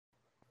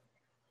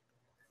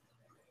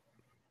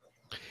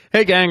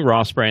Hey gang,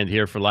 Ross Brand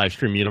here for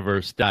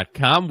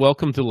LivestreamUniverse.com.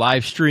 Welcome to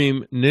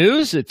Livestream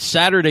News. It's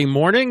Saturday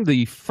morning,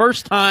 the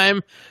first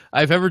time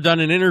I've ever done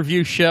an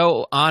interview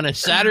show on a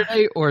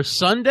Saturday or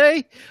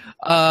Sunday.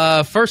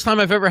 First time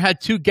I've ever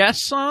had two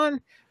guests on,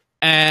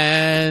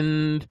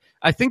 and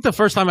I think the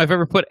first time I've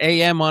ever put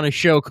AM on a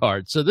show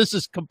card. So this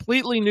is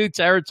completely new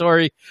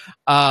territory,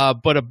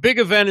 but a big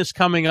event is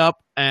coming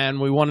up, and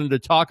we wanted to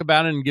talk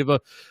about it and give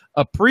a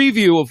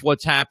preview of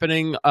what's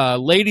happening.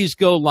 Ladies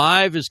Go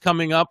Live is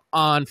coming up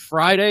on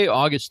Friday,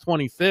 August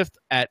 25th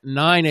at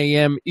 9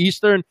 a.m.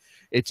 Eastern.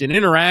 It's an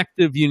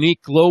interactive,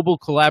 unique global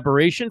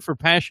collaboration for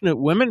passionate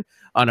women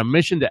on a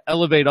mission to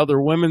elevate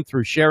other women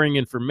through sharing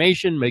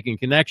information, making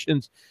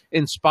connections,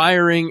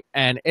 inspiring,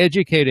 and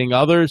educating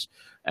others.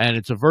 And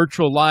it's a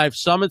virtual live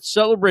summit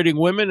celebrating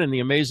women and the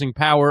amazing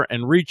power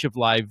and reach of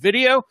live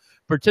video.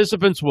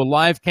 Participants will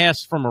live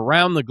cast from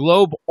around the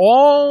globe.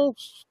 All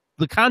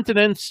the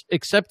continents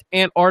except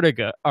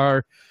Antarctica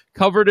are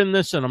covered in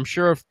this, and I'm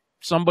sure if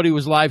somebody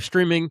was live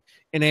streaming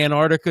in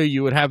Antarctica,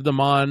 you would have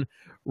them on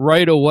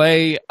right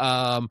away.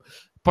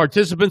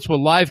 Participants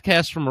will live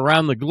cast from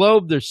around the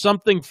globe. There's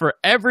something for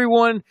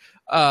everyone.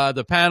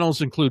 The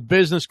panels include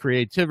business,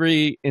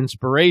 creativity,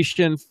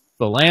 inspiration,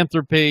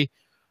 philanthropy.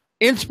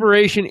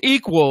 Inspiration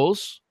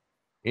equals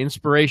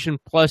inspiration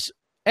plus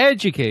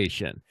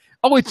education.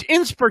 Oh, it's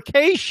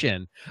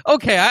inspiration.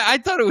 Okay, I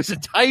thought it was a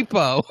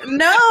typo.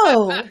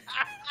 No.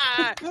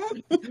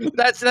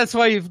 That's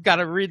why you've got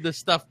to read the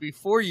stuff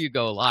before you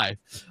go live.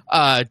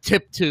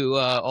 Tip to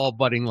all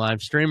budding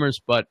live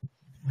streamers. But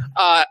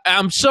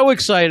I'm so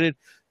excited.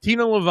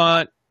 Tina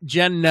LaVaLant,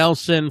 Jenn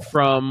Nelson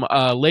from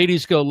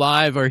Ladies Go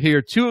Live are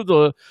here. Two of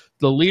the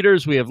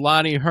leaders. We have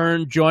Lottie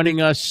Hearn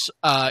joining us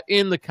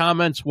in the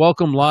comments.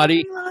 Welcome,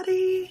 Lottie. Hi,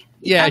 Lottie.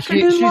 Yeah,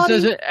 she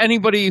says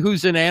anybody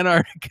who's in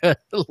Antarctica,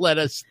 let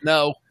us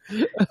know.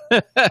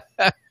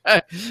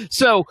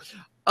 So,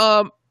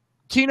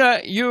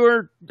 Tina,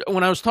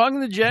 when I was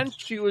talking to Jen,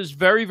 she was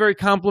very, very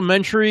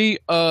complimentary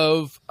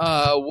of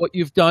what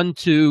you've done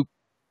to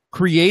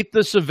create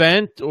this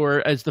event,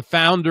 or as the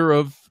founder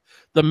of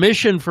the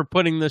mission for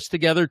putting this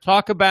together.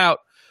 Talk about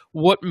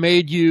what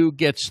made you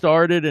get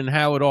started and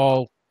how it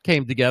all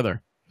came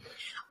together.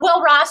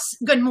 Well, Ross,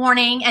 good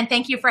morning, and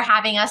thank you for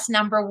having us,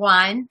 number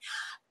one.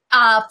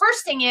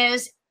 First thing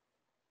is,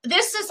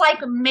 this is like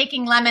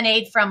making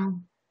lemonade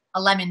from a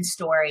lemon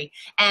story.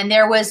 And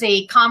there was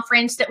a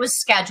conference that was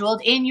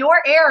scheduled in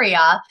your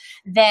area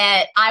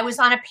that I was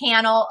on a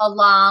panel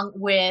along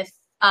with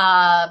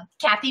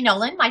Kathy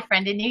Nolan, my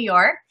friend in New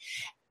York,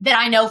 that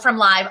I know from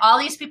live. All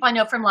these people I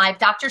know from live.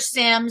 Dr.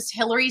 Sims,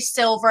 Hillary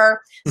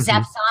Silver,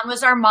 Zeph Son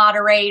was our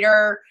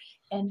moderator,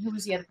 and who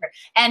was the other person?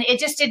 And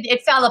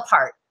it fell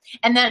apart.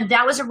 And then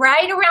that was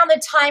right around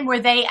the time where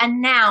they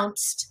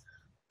announced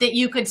that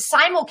you could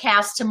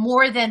simulcast to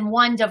more than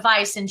one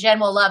device, and Jen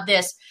will love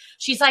this.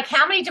 She's like,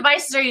 how many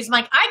devices are you using?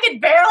 I'm like, I could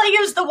barely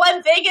use the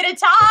one thing at a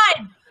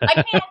time.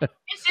 I can't.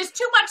 It's just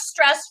too much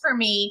stress for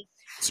me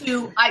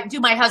I do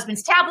my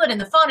husband's tablet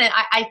and the phone, and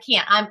I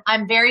can't.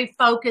 I'm very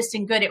focused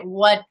and good at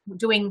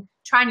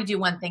trying to do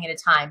one thing at a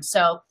time.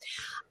 So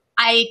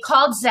I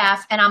called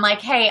Zeph, and I'm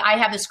like, hey, I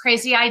have this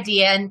crazy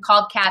idea, and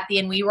called Kathy,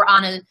 and we were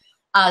on a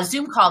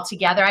Zoom call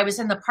together. I was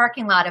in the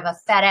parking lot of a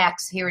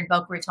FedEx here in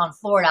Boca Raton,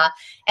 Florida,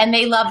 and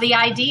they loved the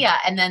idea.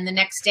 And then the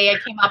next day I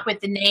came up with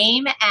the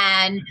name,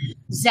 and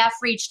Zeph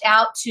reached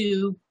out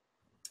to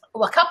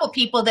a couple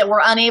people that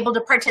were unable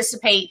to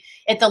participate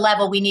at the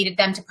level we needed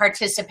them to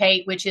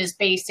participate, which is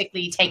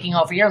basically taking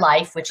over your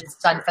life, which is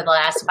done for the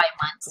last 5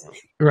 months.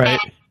 Right.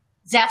 And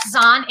Zeph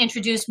Zahn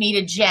introduced me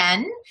to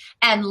Jen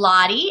and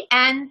Lottie,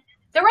 and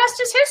the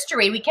rest is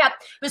history. It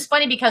was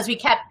funny because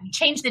we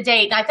changed the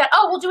date, and I thought,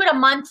 oh, we'll do it a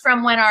month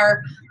from when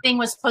our thing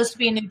was supposed to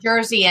be in New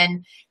Jersey,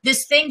 and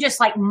this thing just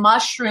like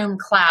mushroom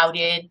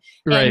clouded.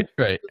 Right.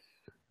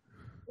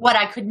 What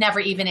I could never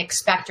even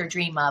expect or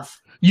dream of.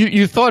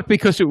 You thought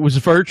because it was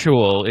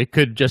virtual, it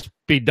could just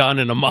be done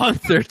in a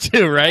month or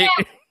two, right?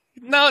 Yeah.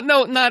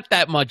 No, not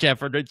that much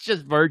effort. It's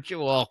just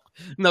virtual,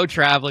 no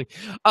traveling.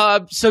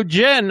 So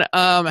Jen,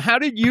 how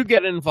did you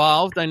get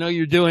involved? I know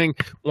you're doing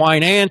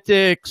Wine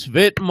Antics,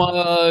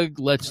 VitMug,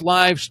 Let's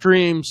Live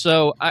Stream.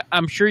 So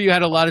I'm sure you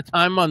had a lot of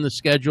time on the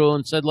schedule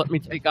and said, let me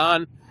take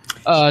on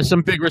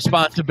some big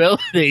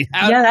responsibility.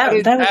 That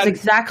was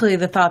exactly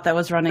the thought that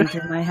was running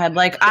through my head.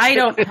 Like, I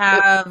don't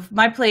have,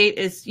 my plate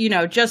is,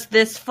 just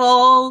this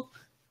full.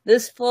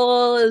 This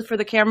full is for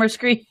the camera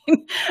screen.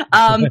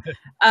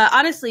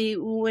 Honestly,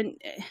 when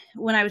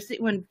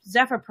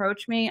Zeph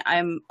approached me,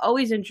 I'm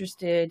always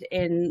interested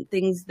in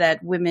things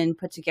that women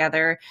put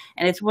together,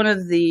 and it's one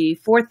of the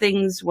 4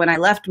 things when I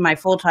left my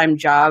full-time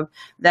job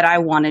that I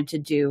wanted to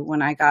do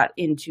when I got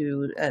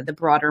into the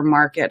broader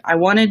market. I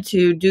wanted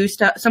to do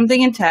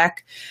something in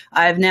tech.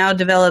 I've now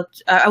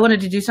developed. I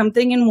wanted to do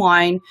something in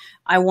wine.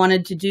 I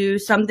wanted to do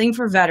something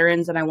for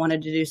veterans, and I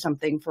wanted to do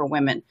something for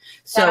women.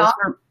 So.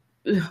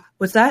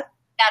 What's that?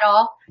 that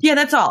all? Yeah,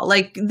 that's all.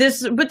 Like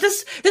this, but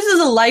this is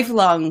a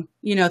lifelong,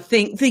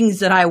 things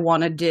that I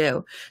want to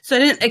do. So I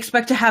didn't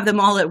expect to have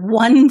them all at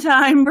one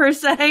time per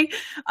se.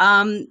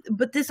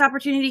 But this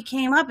opportunity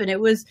came up, and it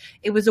was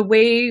a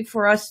way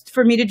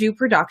for me to do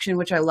production,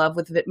 which I love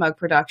with VitMug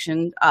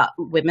production.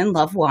 Women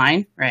love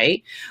wine,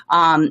 right?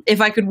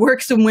 If I could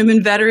work some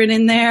women veteran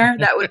in there,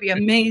 that would be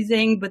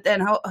amazing. But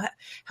then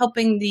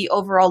helping the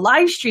overall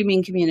live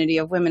streaming community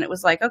of women, it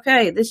was like,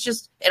 okay,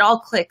 it all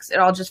clicks. It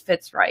all just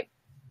fits right.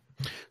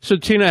 So,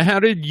 Tina, how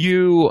did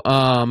you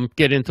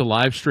get into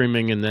live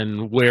streaming, and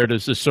then where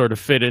does this sort of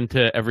fit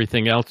into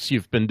everything else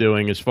you've been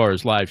doing as far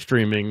as live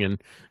streaming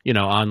and,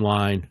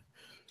 online?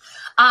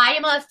 I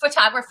am a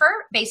photographer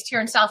based here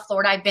in South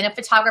Florida. I've been a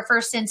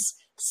photographer since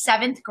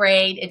 7th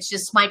grade. It's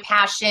just my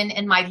passion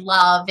and my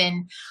love,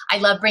 and I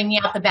love bringing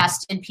out the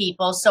best in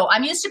people. So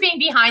I'm used to being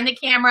behind the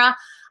camera.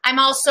 I'm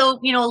also, a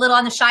little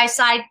on the shy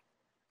side.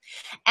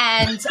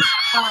 And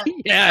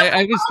yeah,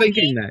 I was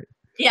thinking that.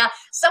 Yeah.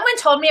 Someone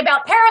told me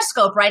about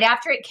Periscope right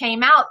after it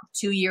came out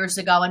 2 years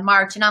ago in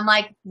March. And I'm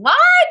like, what?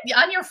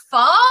 On your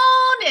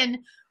phone? And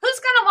who's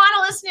going to want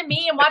to listen to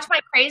me and watch my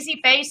crazy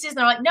faces? And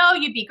they're like, no,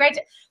 you'd be great.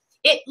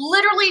 It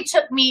literally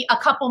took me a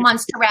couple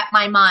months to wrap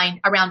my mind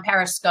around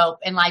Periscope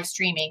and live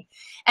streaming.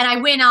 And I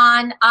went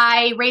on,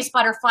 I raise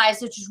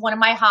butterflies, which is one of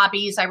my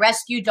hobbies. I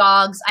rescue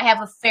dogs. I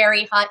have a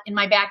fairy hut in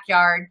my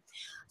backyard.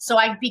 So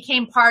I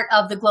became part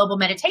of the Global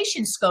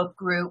Meditation Scope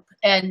group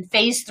in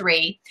phase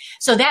 3.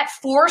 So that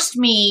forced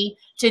me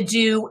to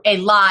do a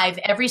live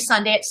every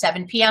Sunday at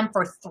 7 p.m.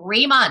 for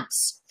 3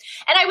 months.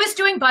 And I was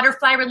doing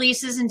butterfly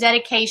releases and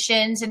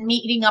dedications and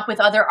meeting up with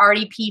other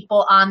arty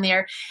people on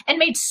there and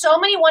made so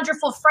many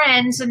wonderful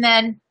friends. And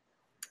then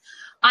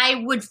I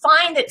would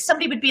find that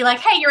somebody would be like,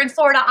 hey, you're in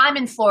Florida, I'm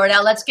in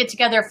Florida, let's get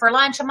together for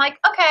lunch. I'm like,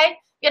 okay,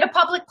 in a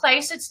public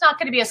place, it's not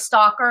going to be a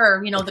stalker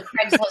or, the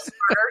Craigslist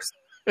murders.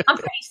 I'm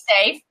pretty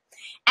safe.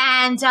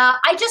 And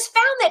I just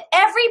found that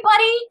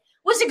everybody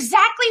was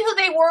exactly who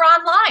they were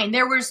online.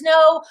 There was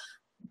no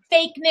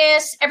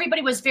fakeness.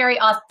 Everybody was very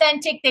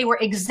authentic. They were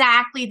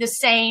exactly the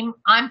same.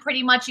 I'm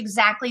pretty much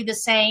exactly the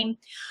same.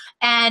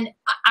 And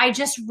I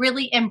just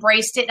really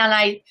embraced it.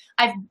 And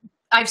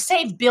I've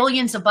saved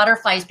billions of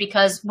butterflies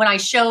because when I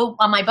show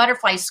on my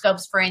butterfly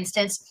scopes, for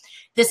instance,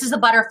 this is a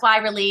butterfly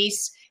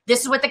release.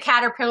 This is what the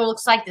caterpillar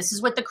looks like. This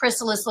is what the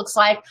chrysalis looks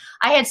like.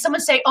 I had someone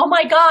say, oh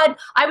my God,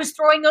 I was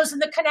throwing those in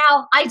the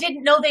canal. I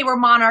didn't know they were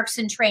monarchs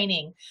in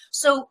training.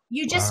 So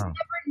you just never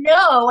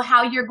know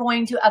how you're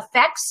going to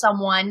affect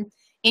someone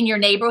in your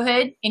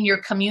neighborhood, in your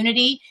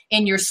community,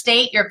 in your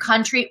state, your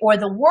country, or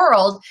the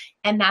world.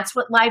 And that's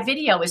what live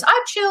video is. I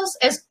have chills,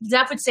 as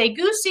Zeph would say,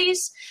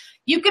 goosies.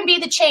 You can be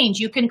the change.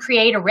 You can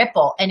create a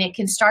ripple, and it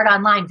can start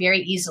online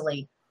very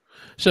easily.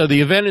 So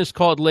the event is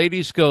called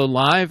Ladies Go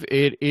Live.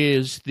 It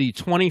is the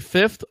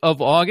 25th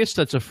of August.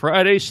 That's a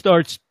Friday.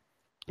 Starts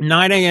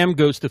 9 a.m.,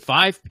 goes to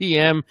 5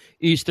 p.m.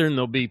 Eastern.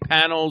 There'll be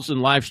panels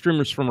and live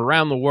streamers from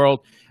around the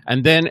world.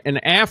 And then an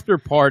after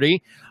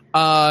party.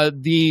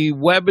 The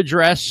web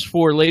address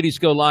for Ladies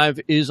Go Live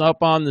is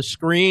up on the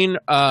screen,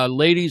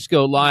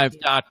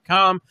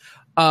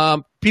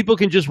 ladiesgolive.com. People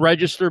can just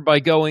register by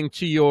going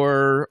to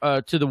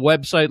to the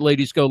website,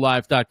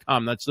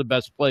 ladiesgolive.com. That's the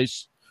best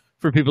place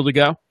for people to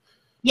go.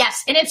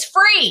 Yes, and it's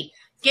free.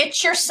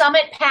 Get your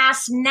Summit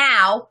Pass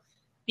now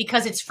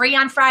because it's free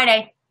on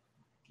Friday.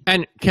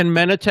 And can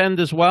men attend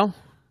as well?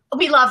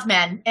 We love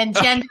men, and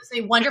Jen does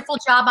a wonderful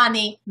job on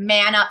the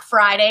Man Up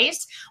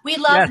Fridays. We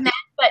love men,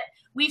 but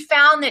we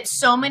found that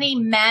so many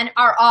men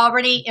are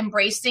already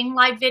embracing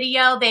live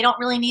video. They don't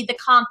really need the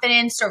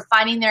confidence or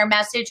finding their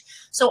message.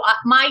 So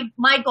my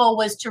goal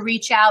was to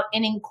reach out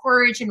and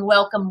encourage and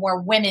welcome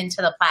more women to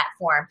the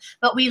platform.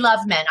 But we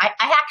love men. I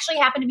actually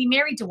happen to be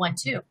married to one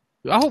too.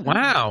 Oh,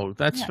 wow.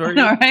 That's very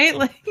all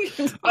right.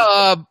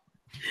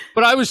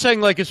 But I was saying,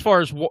 like, as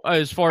far as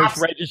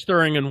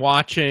registering and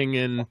watching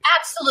and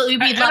absolutely,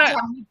 we'd love to.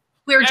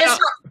 We were just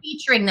not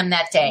featuring them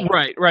that day.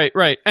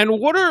 Right. And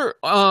what are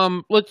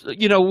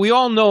we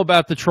all know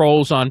about the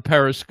trolls on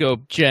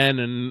Periscope, Jen,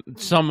 and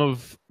some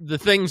of the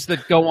things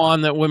that go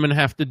on that women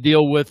have to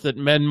deal with that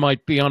men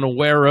might be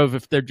unaware of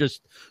if they're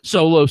just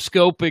solo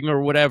scoping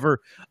or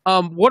whatever.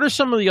 What are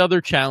some of the other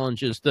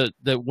challenges that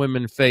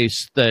women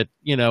face that,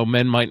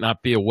 men might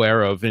not be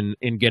aware of in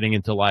getting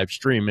into live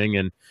streaming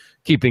and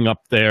keeping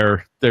up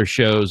their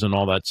shows and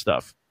all that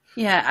stuff?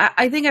 Yeah,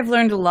 I think I've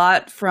learned a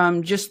lot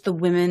from just the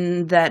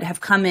women that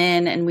have come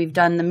in, and we've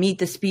done the Meet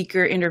the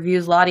Speaker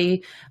interviews.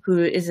 Lottie, who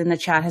is in the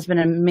chat, has been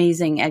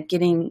amazing at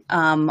getting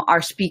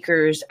our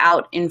speakers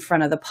out in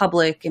front of the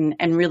public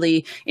and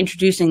really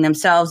introducing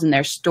themselves and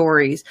their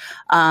stories.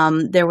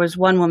 There was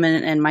one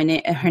woman, and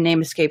her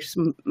name escapes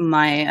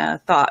my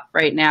thought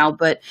right now,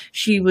 but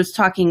she was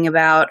talking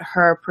about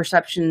her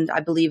perception, I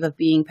believe, of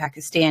being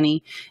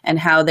Pakistani and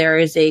how there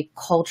is a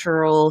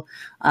cultural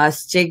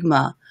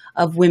stigma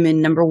of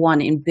women, number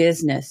one, in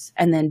business,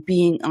 and then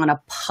being on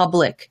a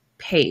public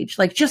page,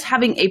 like just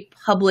having a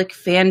public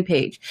fan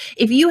page.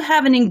 If you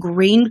have an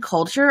ingrained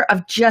culture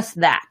of just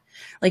that,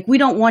 Like, we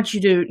don't want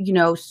you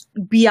to,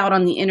 be out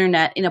on the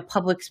internet in a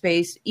public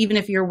space, even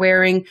if you're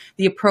wearing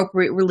the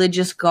appropriate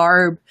religious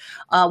garb.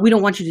 We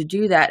don't want you to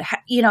do that.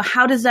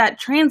 How does that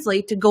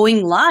translate to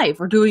going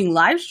live or doing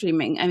live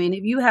streaming? I mean,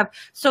 if you have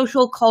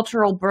social,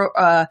 cultural,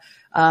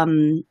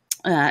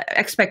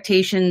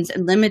 expectations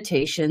and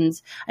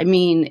limitations,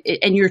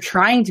 and you're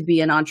trying to be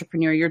an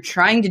entrepreneur, you're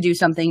trying to do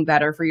something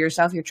better for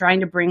yourself, you're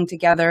trying to bring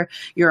together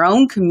your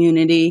own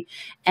community,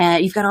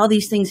 and you've got all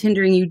these things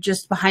hindering you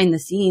just behind the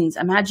scenes.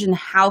 Imagine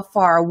how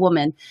far a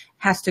woman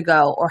has to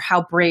go, or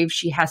how brave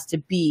she has to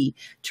be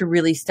to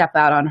really step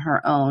out on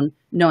her own,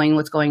 knowing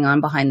what's going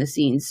on behind the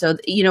scenes. So,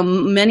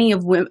 many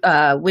of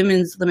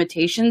women's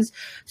limitations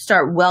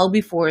start well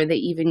before they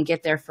even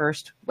get their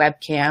first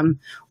webcam,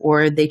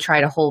 or they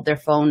try to hold their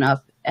phone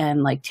up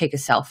and take a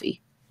selfie.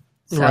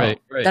 So right.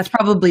 That's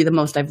probably the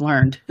most I've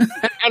learned.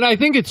 And I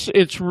think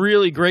it's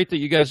really great that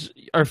you guys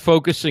are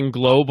focusing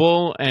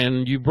global,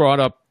 and you brought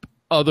up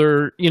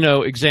other,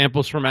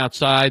 examples from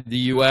outside the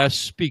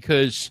U.S.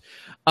 because,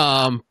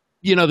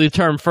 the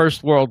term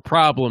first world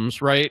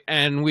problems, right?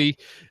 And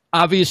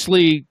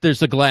obviously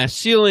there's a glass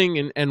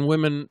ceiling, and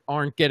women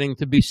aren't getting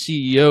to be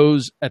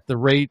CEOs at the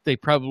rate they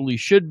probably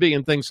should be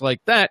and things like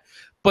that.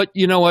 But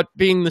you know what?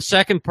 Being the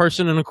second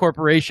person in a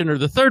corporation or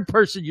the third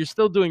person, you're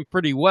still doing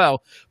pretty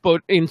well. But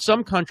in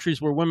some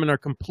countries where women are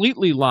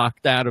completely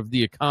locked out of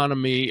the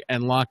economy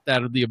and locked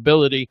out of the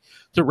ability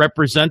to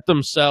represent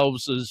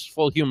themselves as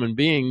full human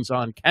beings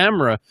on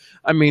camera,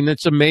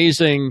 it's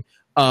amazing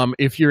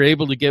if you're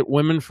able to get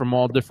women from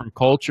all different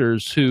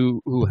cultures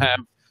who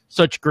have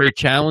such great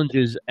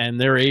challenges, and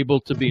they're able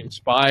to be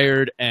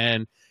inspired.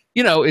 And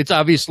it's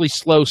obviously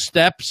slow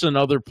steps in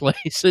other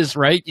places,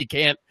 right? You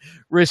can't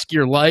risk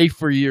your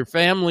life or your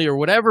family or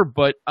whatever.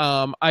 But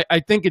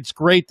I think it's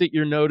great that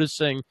you're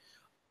noticing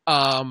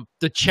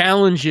the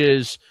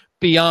challenges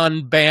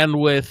beyond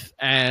bandwidth,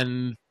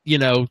 and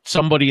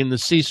somebody in the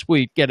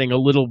C-suite getting a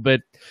little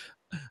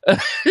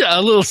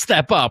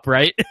step up,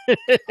 right?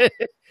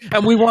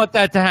 And we want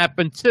that to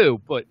happen too.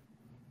 But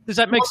does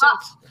that make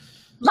sense?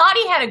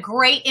 Lottie had a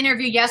great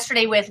interview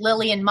yesterday with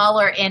Lillian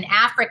Muller in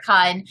Africa,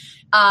 and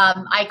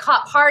I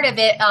caught part of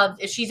it.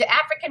 She's at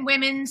African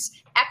Women's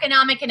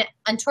Economic and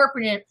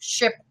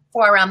Entrepreneurship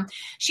Forum.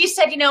 She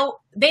said,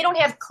 they don't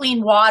have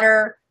clean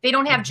water, they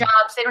don't have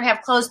jobs, they don't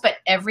have clothes, but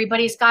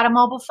everybody's got a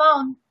mobile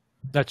phone.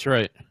 That's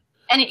right.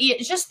 And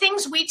it's just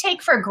things we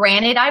take for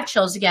granted. I have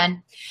chills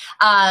again.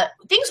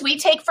 Things we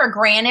take for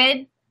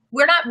granted.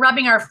 We're not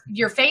rubbing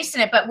your face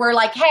in it, but we're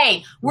like,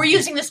 hey, we're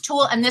using this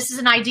tool, and this is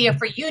an idea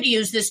for you to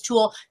use this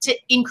tool to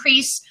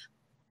increase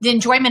the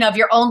enjoyment of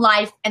your own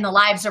life and the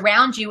lives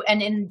around you.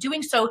 And in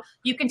doing so,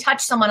 you can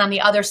touch someone on the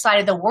other side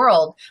of the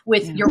world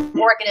with your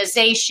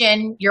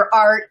organization, your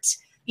art,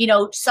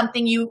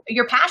 something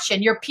your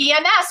passion, your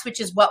PMS,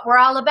 which is what we're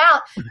all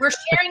about. We're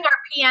sharing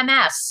our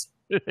PMS.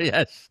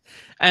 Yes.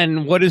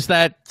 And what does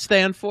that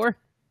stand for?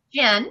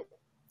 Jen?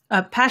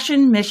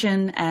 Passion,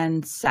 mission,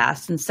 and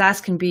SAS. And SAS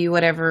can be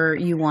whatever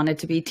you want it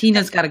to be.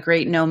 Tina's got a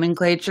great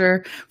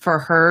nomenclature for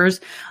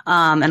hers,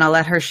 and I'll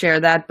let her share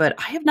that. But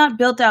I have not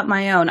built out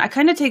my own. I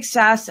kind of take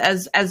SAS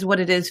as what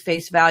it is,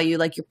 face value,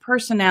 like your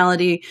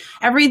personality,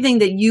 everything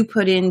that you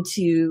put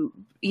into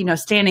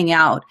standing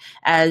out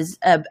as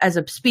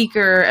a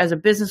speaker, as a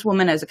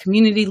businesswoman, as a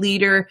community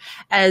leader,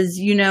 as,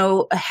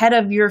 a head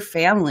of your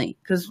family,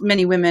 because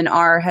many women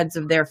are heads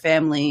of their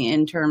family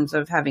in terms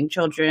of having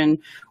children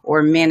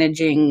or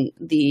managing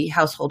the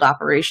household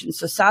operations.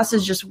 So SAS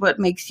is just what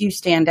makes you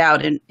stand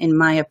out, in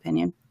my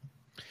opinion.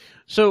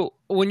 So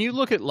when you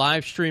look at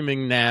live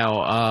streaming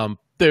now,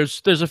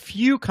 there's a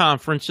few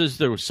conferences.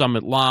 There was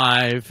Summit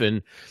Live,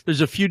 and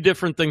there's a few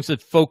different things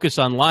that focus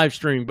on live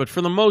streaming. But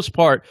for the most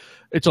part,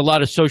 it's a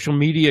lot of social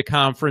media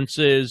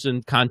conferences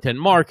and content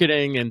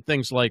marketing and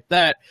things like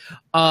that.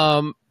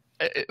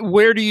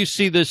 Where do you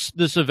see this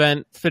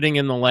event fitting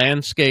in the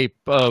landscape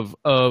of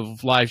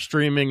live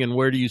streaming, and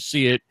where do you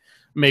see it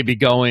maybe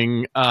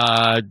going?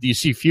 Do you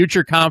see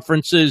future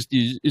conferences?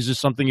 Is this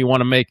something you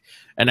want to make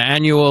an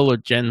annual, or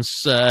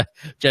Jen's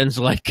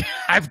like,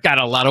 I've got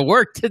a lot of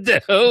work to do.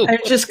 I'm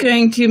just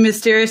going to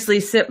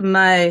mysteriously sip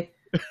my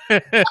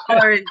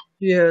orange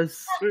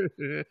juice.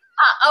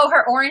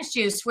 Her orange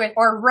juice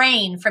or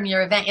rain from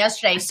your event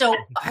yesterday. So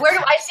where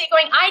do I see it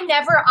going? I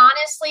never,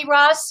 honestly,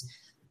 Russ,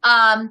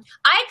 I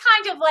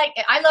kind of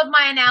I love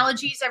my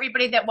analogies.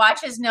 Everybody that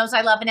watches knows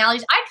I love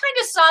analogies. I kind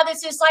of saw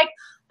this as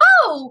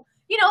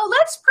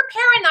let's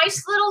prepare a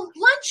nice little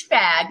lunch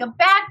bag, beautiful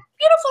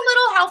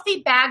little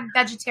healthy bag,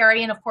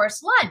 vegetarian, of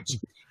course, lunch.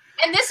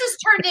 And this has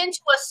turned into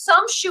a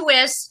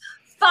sumptuous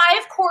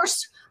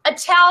 5-course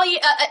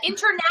Italian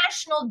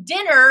international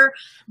dinner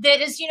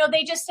that is,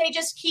 they just say,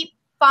 just keep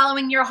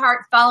following your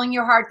heart,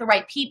 the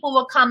right people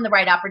will come, the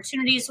right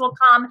opportunities will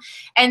come.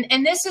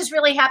 And this has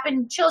really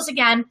happened. Chills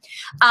again.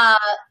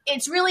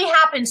 It's really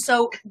happened.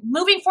 So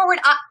moving forward,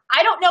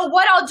 I don't know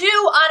what I'll do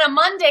on a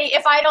Monday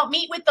if I don't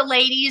meet with the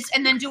ladies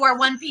and then do our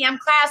 1 p.m.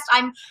 class.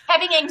 I'm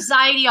having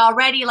anxiety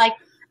already.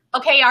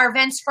 okay, our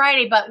event's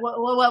Friday, but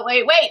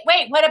wait,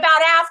 what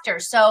about after?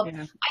 So I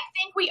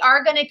think we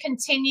are going to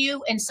continue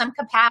in some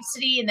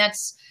capacity, and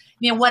that's,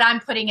 what I'm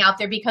putting out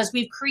there, because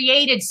we've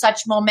created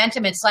such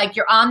momentum. It's like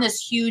you're on this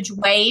huge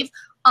wave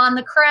on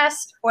the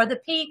crest or the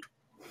peak.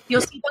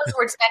 You'll see those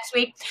words next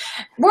week.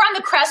 We're on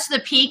the crest of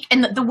the peak,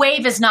 and the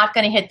wave is not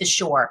going to hit the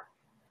shore.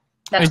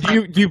 And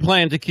do you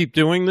plan to keep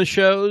doing the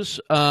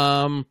shows,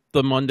 the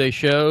Monday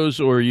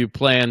shows, or you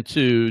plan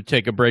to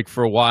take a break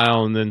for a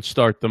while and then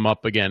start them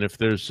up again if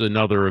there's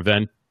another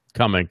event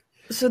coming?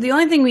 So the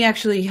only thing we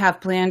actually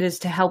have planned is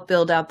to help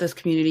build out this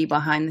community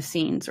behind the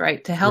scenes,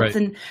 right? To help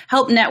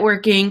help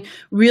networking,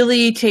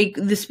 really take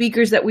the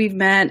speakers that we've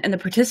met and the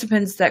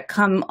participants that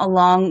come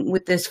along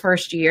with this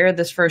first year,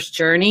 this first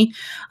journey,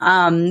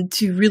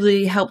 to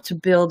really help to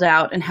build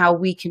out and how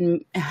we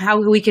can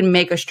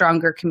make a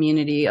stronger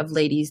community of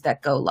ladies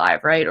that go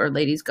live, right? Or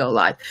ladies go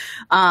live.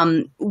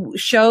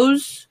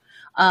 Shows.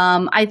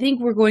 I think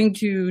we're going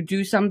to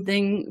do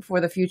something for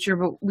the future,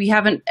 but we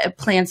haven't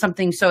planned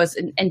something so as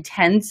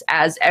intense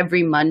as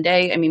every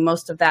Monday. I mean,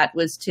 most of that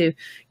was to,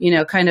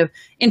 kind of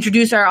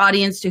introduce our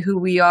audience to who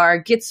we are,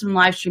 get some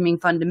live streaming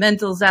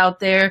fundamentals out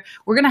there.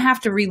 We're going to have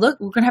to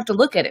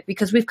look at it,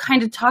 because we've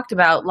kind of talked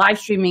about live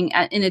streaming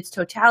in its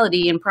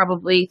totality in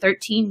probably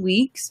 13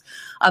 weeks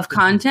of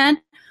content.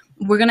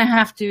 We're going to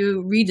have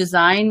to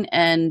redesign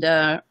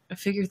and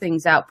figure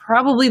things out.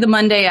 Probably the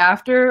Monday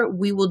after,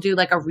 we will do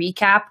like a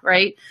recap,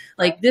 right?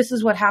 Like, this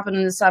is what happened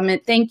in the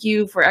summit. Thank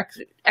you for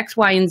X,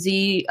 Y, and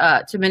Z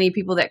to many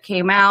people that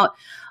came out.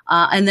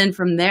 And then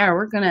from there,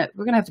 we're gonna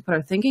have to put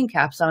our thinking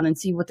caps on and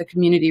see what the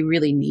community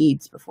really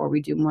needs before we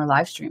do more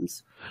live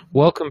streams.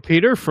 Welcome,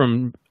 Peter,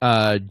 from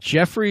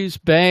Jeffreys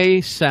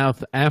Bay,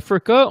 South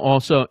Africa.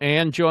 Also,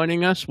 Ann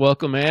joining us.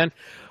 Welcome, Ann.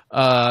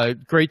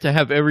 Great to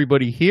have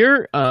everybody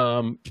here.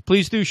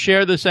 Please do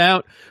share this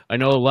out. I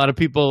know a lot of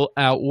people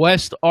out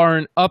west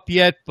aren't up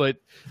yet, but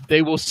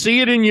they will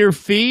see it in your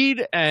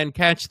feed and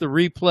catch the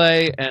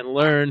replay and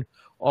learn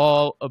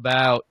all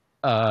about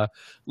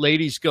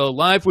Ladies Go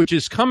Live, which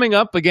is coming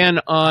up again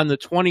on the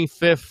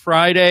 25th,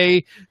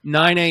 Friday,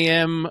 9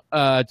 a.m.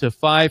 To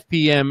 5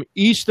 p.m.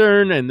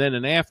 Eastern, and then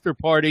an after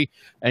party.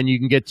 And you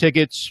can get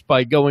tickets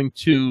by going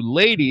to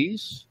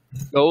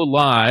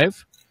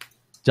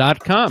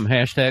ladiesgolive.com,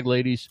 hashtag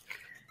Ladies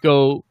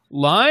Go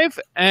Live.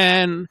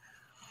 And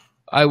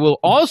I will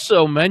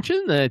also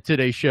mention that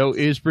today's show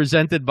is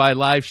presented by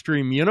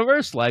Livestream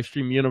Universe,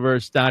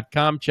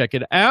 livestreamuniverse.com. Check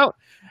it out.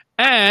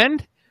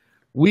 And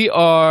we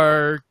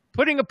are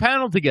putting a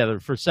panel together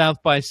for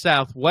South by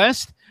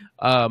Southwest.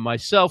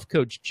 Myself,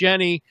 Coach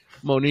Jenny,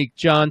 Monique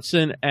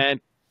Johnson,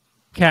 and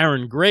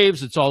Karen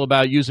Graves. It's all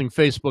about using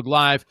Facebook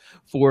Live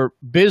for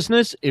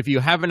business. If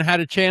you haven't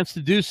had a chance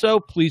to do so,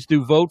 please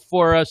do vote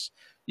for us.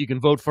 You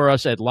can vote for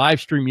us at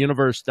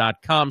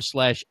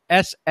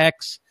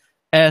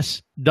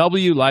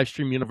livestreamuniverse.com/SXSW,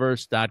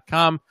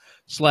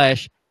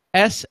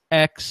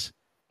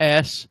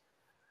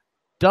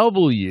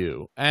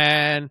 livestreamuniverse.com/SXSW.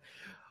 And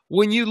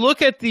when you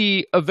look at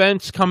the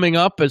events coming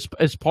up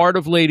as part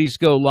of Ladies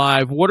Go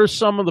Live, what are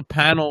some of the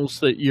panels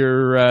that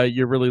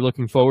you're really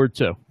looking forward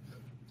to?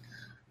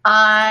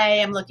 I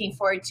am looking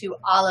forward to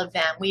all of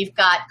them. We've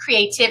got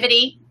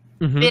creativity,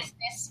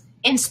 business,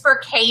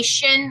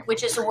 inspiration,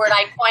 which is a word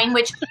I coined,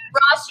 which,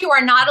 Ross, you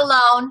are not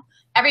alone.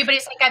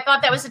 Everybody's like, I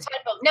thought that was a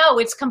typo. No,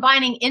 it's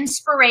combining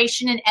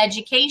inspiration and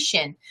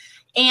education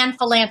and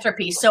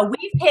philanthropy. So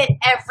we've hit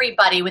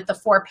everybody with the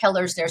 4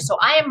 pillars there. So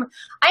I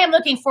am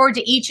looking forward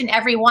to each and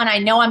every one. I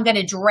know I'm going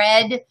to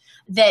dread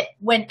that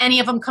when any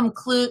of them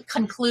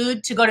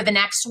conclude to go to the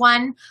next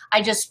one.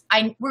 We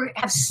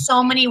have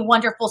so many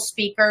wonderful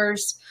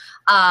speakers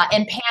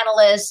and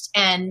panelists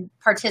and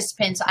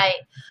participants.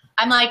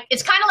 I'm like,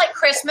 it's kind of like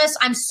Christmas.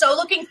 I'm so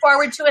looking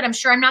forward to it. I'm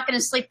sure I'm not going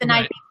to sleep the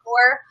night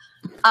before.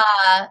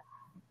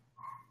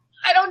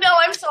 I don't know.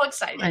 I'm so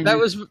excited. That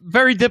was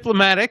very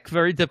diplomatic,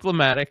 very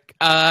diplomatic.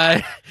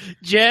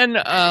 Jen,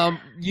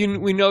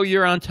 we know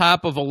you're on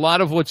top of a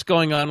lot of what's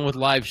going on with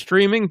live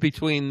streaming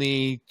between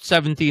the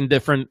 17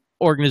 different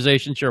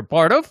organizations you're a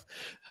part of.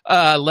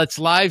 Let's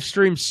Live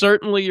Stream.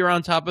 Certainly you're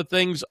on top of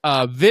things.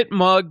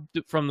 VitMug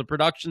from the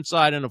production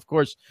side, and of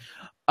course,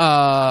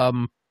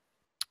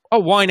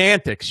 Wine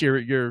Antics,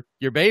 your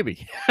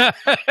baby.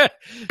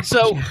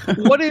 So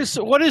what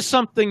is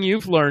something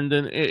you've learned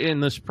in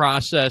this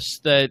process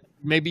that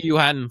maybe you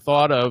hadn't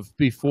thought of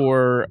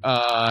before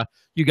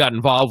you got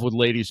involved with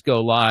Ladies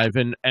Go Live,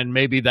 and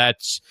maybe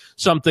that's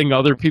something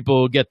other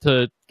people get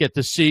to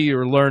see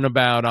or learn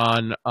about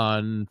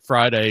on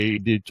Friday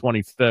the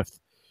 25th?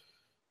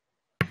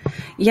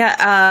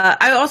 Yeah,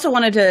 I also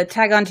wanted to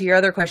tag on to your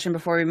other question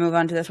before we move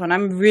on to this one.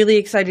 I'm really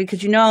excited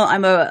because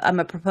I'm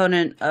a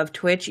proponent of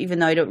Twitch, even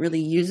though I don't really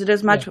use it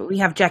as much. Yeah. But we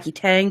have Jackie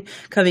Tang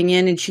coming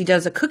in, and she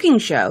does a cooking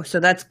show. So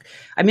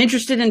I'm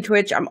interested in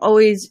Twitch. I'm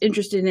always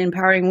interested in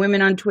empowering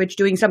women on Twitch,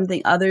 doing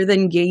something other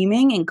than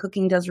gaming, and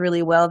cooking does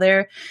really well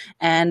there.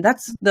 And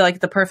that's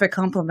the perfect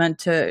complement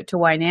to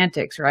Wine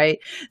Antics, right?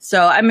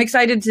 So I'm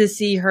excited to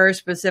see her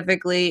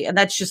specifically, and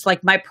that's just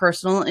like my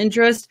personal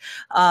interest.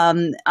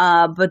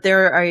 But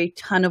there are a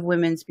ton of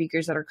women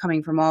speakers that are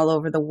coming from all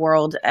over the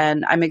world.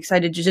 And I'm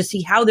excited to just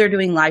see how they're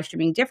doing live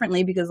streaming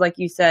differently, because like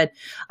you said,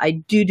 I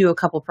do a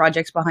couple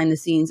projects behind the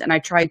scenes, and I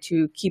try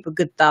to keep a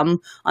good thumb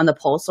on the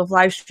pulse of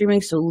live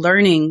streaming. So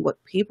learning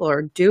what people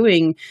are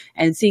doing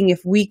and seeing if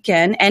we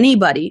can,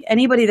 anybody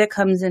that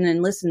comes in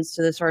and listens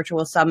to this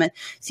virtual summit,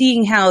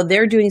 seeing how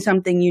they're doing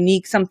something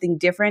unique, something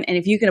different. And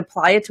if you can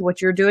apply it to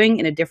what you're doing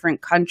in a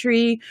different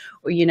country,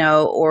 or,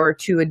 or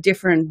to a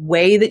different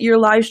way that you're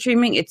live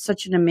streaming, it's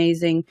such an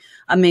amazing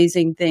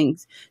thing.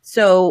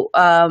 So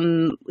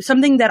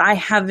something that I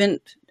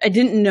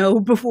didn't know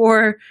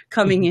before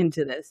coming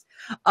into this.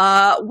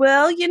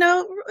 Well,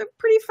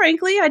 pretty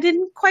frankly, I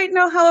didn't quite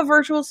know how a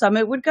virtual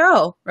summit would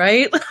go,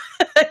 right?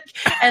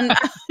 And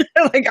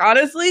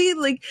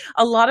honestly,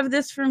 a lot of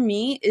this for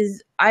me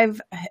is I've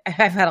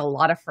had a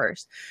lot of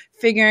firsts.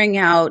 Figuring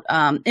out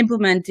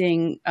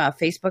implementing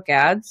Facebook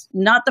ads,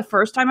 not the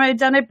first time I had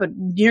done it, but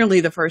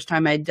nearly the first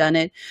time I'd done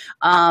it.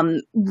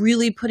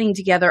 Really putting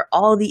together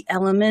all the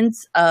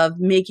elements of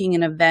making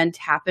an event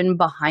happen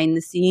behind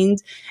the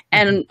scenes.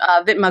 And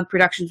VitMug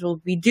Productions will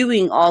be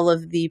doing all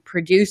of the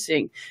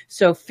producing.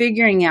 So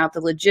figuring out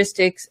the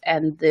logistics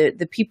and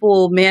the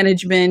people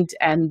management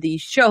and the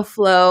show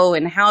flow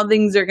and how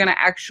things are going to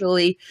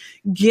actually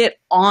get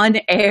on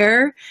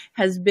air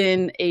has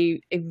been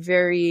a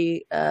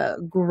very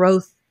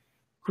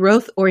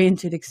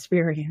growth-oriented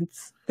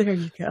experience. There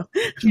you go.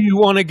 Do you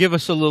want to give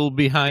us a little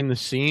behind the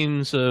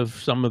scenes of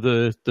some of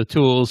the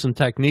tools and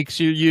techniques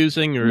you're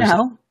using, or is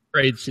it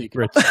trade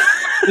secrets?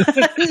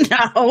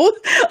 No.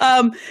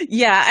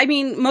 Yeah. I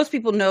mean, most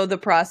people know the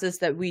process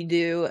that we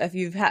do. If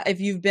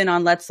you've been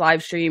on Let's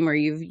Livestream, or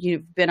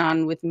you've been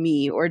on with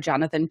me or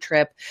Jonathan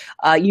Tripp,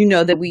 you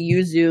know that we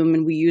use Zoom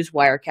and we use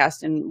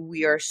Wirecast, and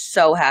we are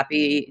so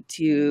happy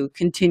to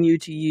continue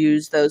to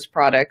use those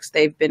products.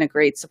 They've been a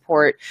great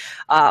support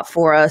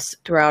for us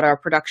throughout our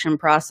production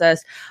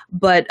process.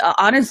 But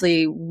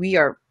honestly, we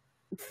are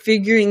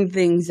figuring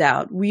things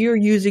out. We are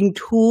using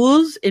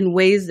tools in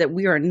ways that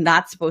we are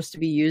not supposed to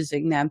be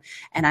using them.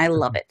 And I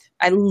love it.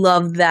 I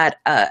love that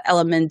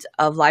element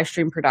of live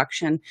stream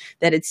production,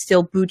 that it's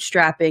still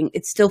bootstrapping.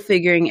 It's still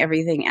figuring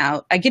everything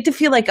out. I get to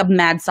feel like a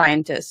mad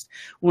scientist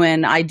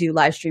when I do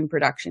live stream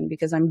production,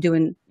 because I'm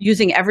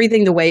using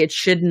everything the way it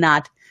should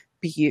not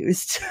be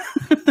used.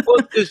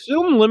 Well, does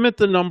Zoom limit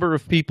the number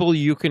of people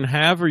you can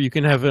have, or you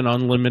can have an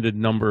unlimited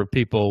number of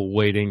people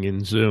waiting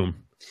in Zoom?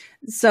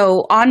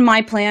 So on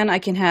my plan, I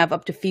can have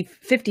up to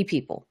 50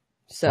 people.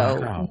 So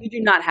wow. We do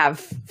not have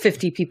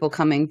 50 people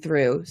coming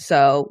through.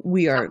 So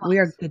we are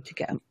good to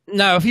go.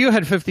 Now, if you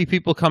had 50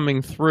 people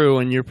coming through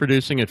and you're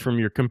producing it from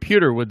your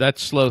computer, would that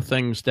slow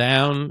things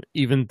down,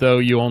 even though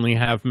you only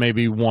have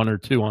maybe one or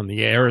two on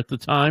the air at the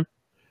time?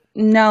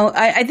 No,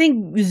 I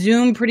think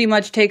Zoom pretty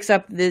much takes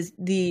up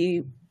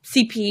the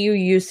CPU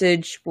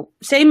usage,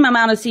 same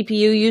amount of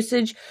CPU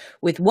usage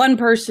with one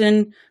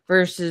person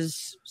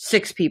versus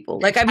 6 people.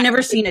 Like, I've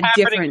never seen a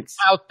difference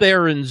out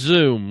there in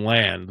Zoom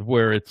land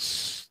where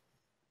it's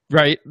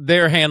right.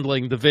 They're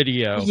handling the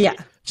video. Yeah.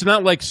 It's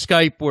not like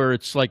Skype where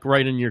it's like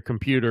right in your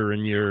computer,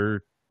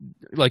 and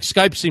like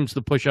Skype seems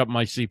to push up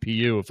my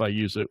CPU if I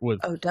use it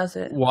with does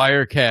it?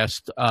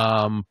 Wirecast,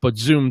 but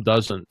Zoom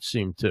doesn't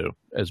seem to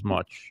as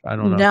much. I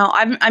don't know. No,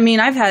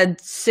 I've had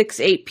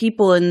 6-8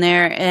 people in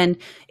there, and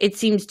it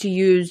seems to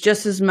use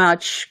just as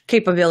much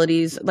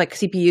capabilities, like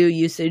CPU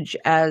usage,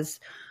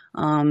 as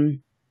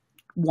 1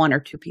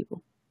 or 2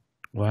 people.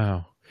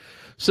 Wow.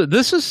 So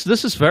this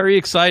is very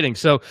exciting.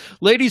 So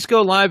Ladies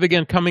Go Live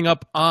again coming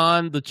up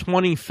on the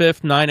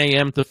 25th, 9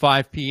 a.m. to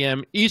 5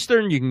 p.m.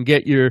 Eastern. You can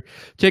get your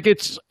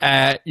tickets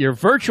at your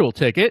virtual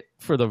ticket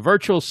for the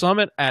virtual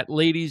summit at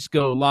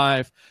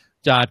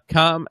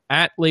ladiesgolive.com,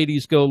 at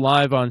Ladies Go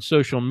Live on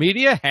social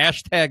media,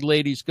 hashtag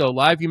Ladies Go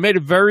Live. You made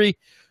it very,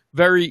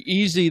 very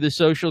easy, the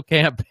social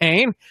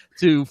campaign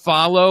to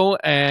follow,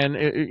 and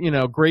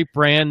great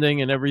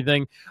branding and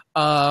everything.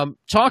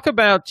 Talk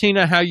about,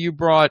 Tina, how you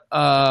brought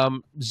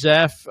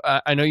Zeph.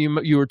 I know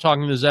you were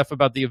talking to Zeph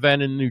about the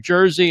event in New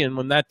Jersey, and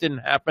when that didn't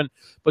happen,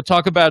 but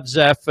talk about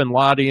Zeph and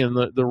Lottie and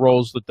the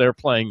roles that they're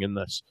playing in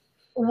this.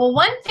 Well,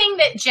 one thing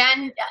that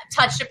Jen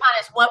touched upon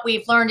is what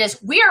we've learned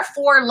is we are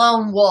 4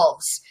 lone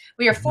wolves.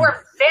 We are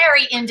 4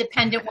 very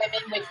independent women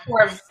with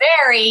 4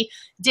 very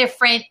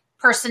different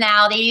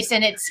personalities,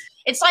 and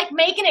it's like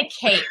making a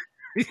cake.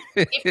 If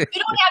you don't have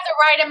the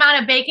right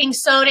amount of baking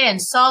soda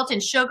and salt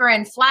and sugar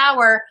and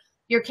flour,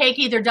 your cake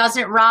either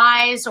doesn't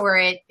rise or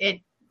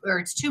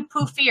it's too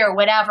poofy or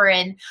whatever.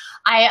 And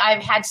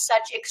I've had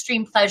such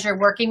extreme pleasure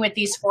working with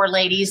these 4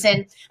 ladies.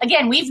 And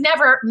again, we've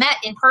never met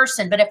in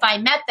person, but if I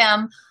met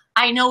them,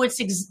 I know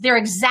they're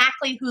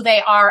exactly who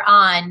they are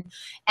on.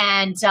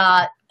 And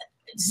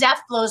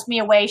Zeph blows me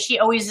away. She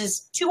always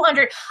is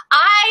 200.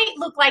 I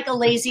look like a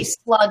lazy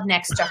slug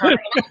next to her. And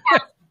I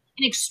have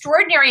an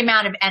extraordinary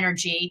amount of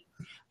energy,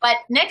 but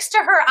next to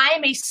her, I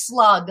am a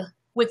slug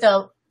with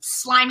a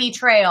slimy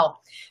trail.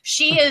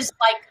 She is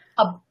like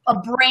a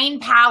brain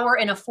power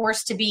and a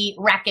force to be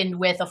reckoned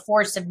with, a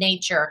force of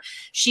nature.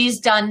 She's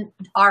done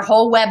our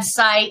whole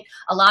website,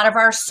 a lot of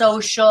our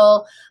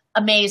social,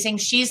 amazing.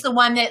 She's the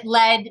one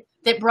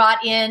that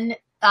brought in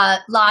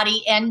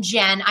Lottie and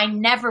Jen. I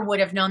never would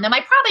have known them.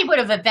 I probably would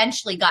have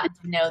eventually gotten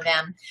to know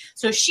them.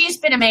 So she's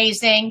been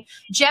amazing.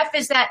 Jen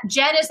is that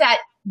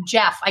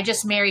Jeff. I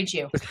just married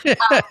you.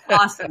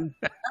 Awesome.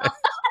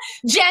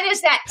 Jen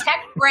is that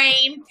tech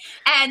brain.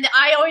 And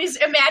I always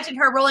imagine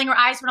her rolling her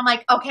eyes when I'm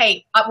like,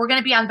 okay, we're going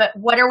to be on, but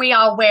what are we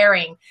all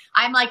wearing?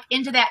 I'm like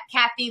into that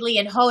Kathy Lee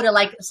and Hoda,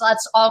 like, so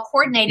let's all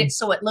coordinate it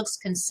so it looks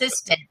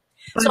consistent.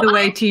 By the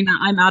way, Tina,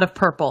 I'm out of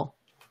purple.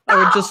 I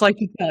would just like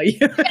to tell you.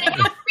 You're going to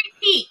have to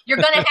repeat. You're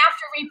going to have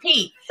to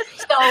repeat.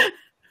 So,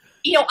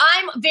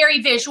 I'm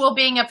very visual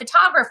being a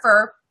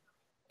photographer.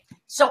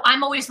 So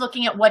I'm always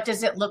looking at what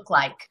does it look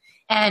like?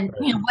 And,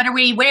 what are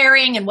we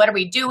wearing and what are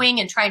we doing,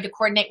 and trying to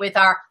coordinate with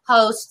our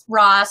host,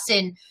 Ross,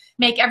 and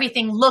make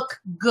everything look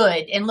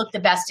good and look the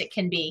best it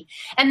can be.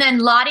 And then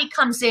Lottie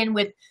comes in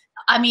with,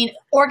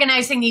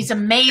 organizing these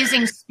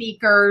amazing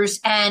speakers,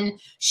 and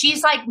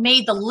she's like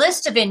made the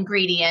list of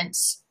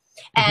ingredients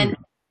and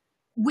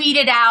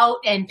weeded out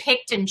and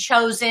picked and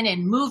chosen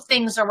and moved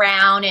things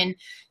around and,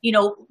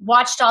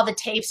 watched all the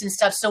tapes and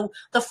stuff. So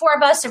the four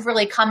of us have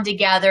really come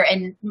together,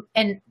 and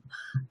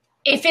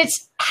if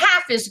it's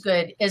half as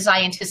good as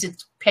I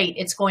anticipate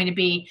it's going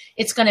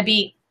to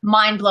be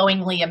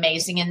mind-blowingly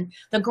amazing. And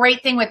the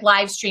great thing with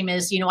Livestream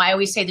is, I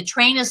always say the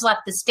train has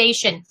left the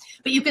station,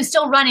 but you can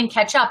still run and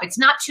catch up. It's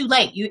not too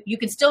late. You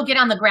can still get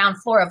on the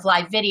ground floor of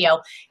live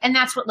video. And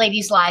that's what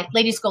Ladies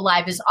Go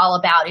Live is all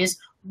about, is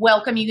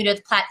welcoming you to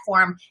the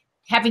platform,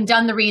 having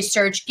done the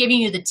research,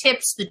 giving you the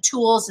tips, the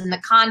tools, and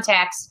the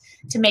contacts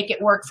to make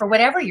it work for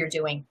whatever you're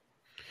doing.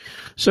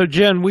 So,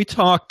 Jen, we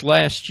talked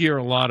last year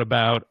a lot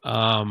about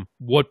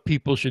what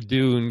people should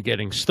do in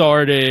getting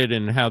started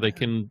and how they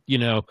can,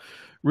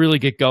 really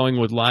get going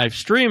with live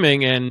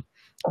streaming. And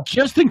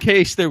just in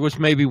case there was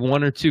maybe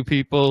one or two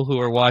people who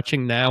are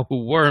watching now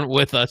who weren't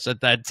with us at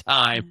that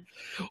time,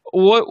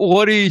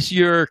 what is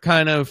your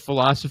kind of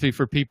philosophy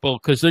for people?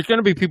 Because there's going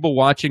to be people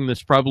watching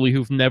this probably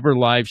who've never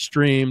live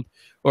streamed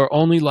or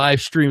only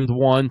live streamed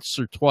once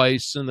or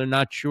twice, and they're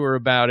not sure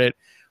about it.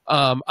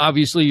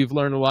 Obviously, you've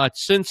learned a lot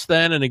since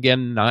then. And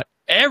again, not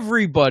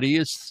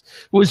everybody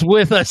was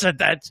with us at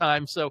that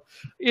time. So,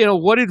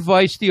 what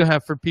advice do you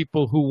have for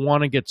people who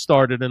want to get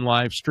started in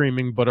live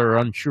streaming but are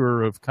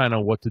unsure of kind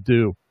of what to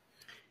do?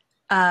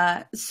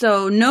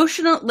 So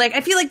notional,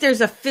 I feel like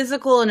there's a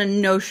physical and a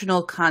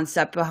notional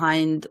concept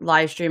behind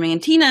live streaming.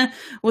 And Tina,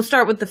 we'll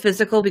start with the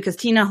physical, because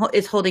Tina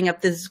is holding up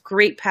this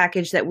great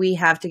package that we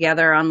have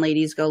together on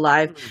Ladies Go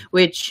Live,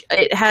 which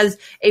it has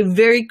a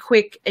very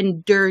quick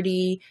and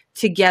dirty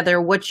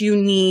together what you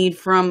need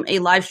from a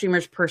live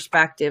streamer's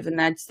perspective. And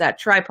that's that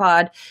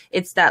tripod.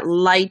 It's that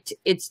light.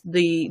 It's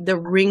the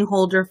ring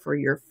holder for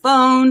your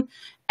phone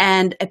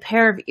and a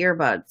pair of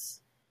earbuds.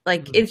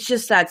 It's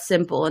just that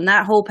simple. And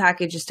that whole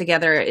package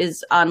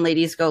is on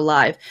Ladies Go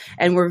Live.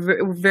 And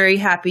we're very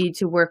happy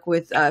to work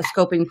with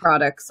Scoping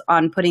Products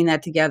on putting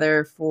that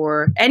together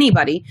for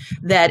anybody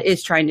that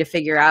is trying to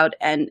figure out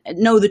and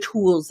know the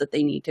tools that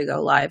they need to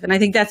go live. And I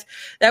think that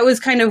was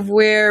kind of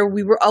where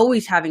we were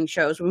always having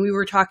shows when we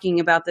were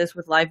talking about this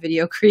with Live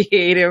Video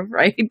Creative,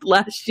 right?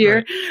 Last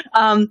year.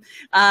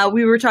 Right.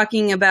 We were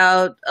talking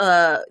about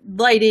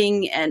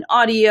lighting and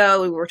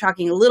audio. We were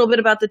talking a little bit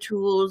about the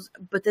tools,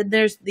 but then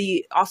there's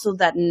also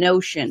that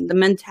notion, the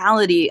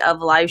mentality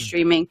of live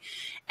streaming.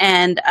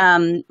 And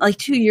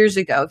 2 years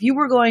ago, if you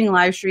were going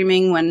live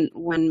streaming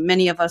when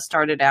many of us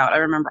started out, I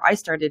remember I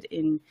started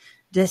in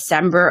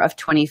December of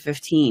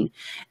 2015,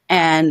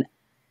 and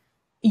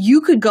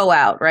you could go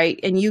out, right?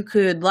 And you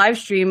could live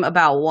stream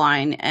about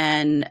wine.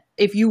 And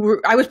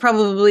I was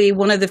probably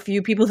one of the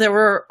few people that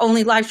were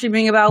only live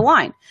streaming about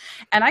wine.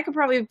 And I could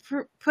probably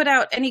put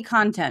out any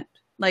content,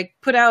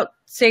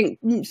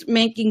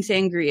 making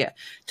sangria,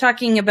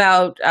 talking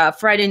about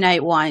Friday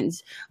night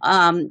wines,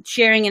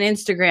 sharing an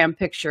Instagram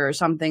picture or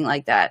something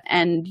like that.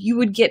 And you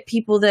would get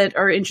people that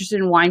are interested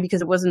in wine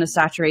because it wasn't a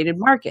saturated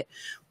market.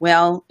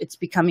 Well, it's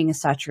becoming a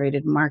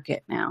saturated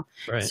market now.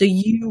 Right. So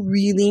you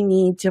really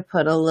need to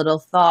put a little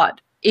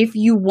thought if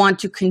you want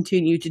to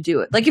continue to do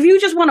it. If you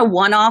just want a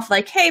one-off,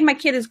 hey, my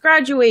kid is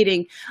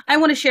graduating, I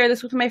want to share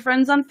this with my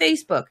friends on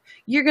Facebook,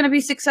 you're going to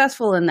be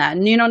successful in that,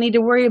 and you don't need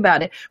to worry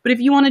about it. But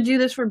if you want to do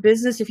this for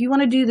business, if you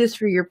want to do this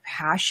for your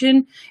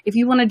passion, if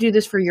you want to do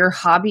this for your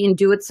hobby and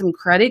do it some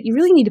credit, you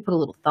really need to put a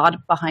little thought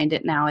behind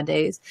it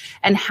nowadays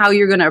and how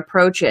you're going to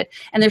approach it.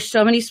 And there's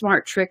so many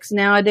smart tricks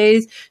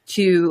nowadays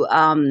to,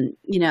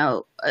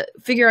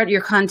 figure out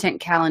your content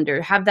calendar,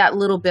 have that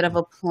little bit of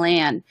a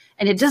plan,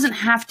 and it doesn't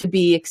have to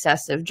be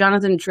excessive.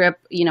 Jonathan Tripp,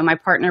 my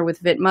partner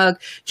with VitMug,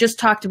 just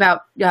talked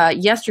about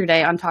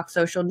yesterday on Talk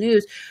Social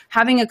News,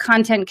 having a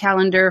content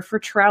calendar for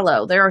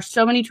Trello. There are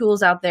so many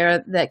tools out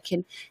there that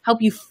can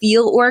help you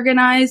feel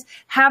organized,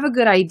 have a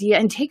good idea,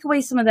 and take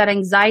away some of that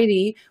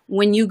anxiety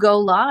when you go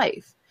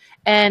live.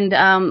 And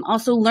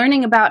also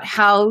learning about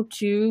how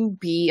to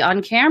be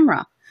on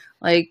camera.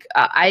 Like,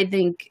 I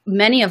think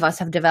many of us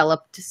have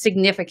developed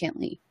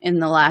significantly in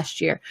the last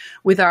year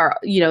with our,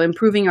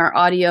 improving our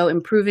audio,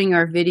 improving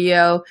our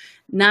video,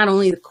 not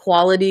only the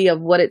quality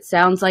of what it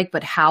sounds like,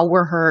 but how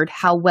we're heard,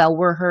 how well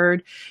we're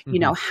heard,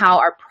 how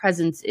our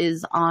presence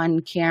is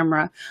on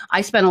camera. I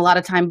spent a lot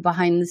of time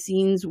behind the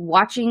scenes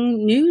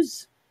watching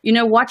news,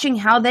 watching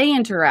how they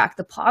interact,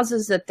 the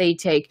pauses that they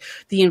take,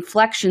 the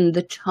inflection,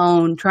 the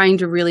tone, trying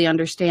to really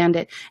understand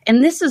it.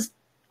 And this is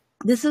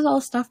all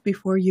stuff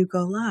before you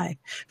go live,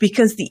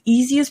 because the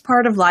easiest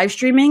part of live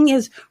streaming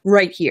is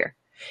right here.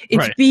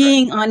 It's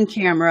being on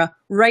camera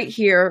right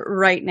here,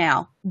 right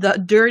now. The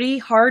dirty,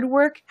 hard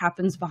work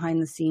happens behind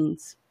the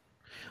scenes.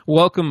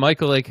 Welcome,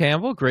 Michael A.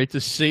 Campbell. Great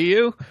to see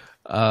you.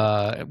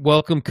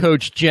 Welcome,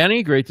 Coach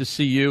Jenny. Great to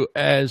see you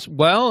as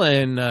well.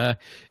 And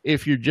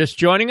if you're just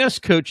joining us,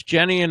 Coach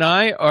Jenny and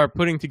I are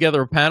putting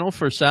together a panel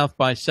for South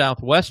by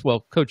Southwest.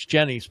 Well, Coach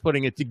Jenny's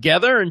putting it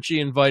together, and she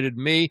invited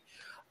me,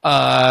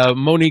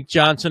 Monique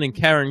Johnson, and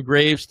Karen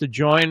Graves to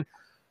join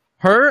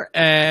her,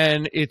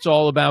 and it's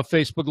all about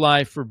Facebook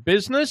Live for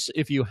Business.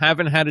 If you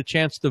haven't had a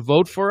chance to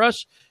vote for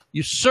us,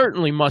 you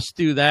certainly must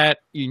do that.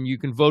 You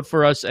can vote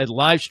for us at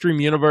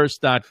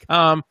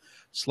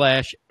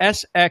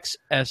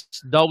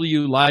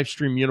livestreamuniverse.com/SXSW,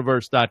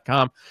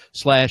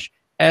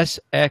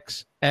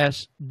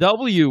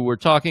 livestreamuniverse.com/SXSW. We're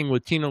talking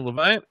with Tina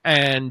LaVaLant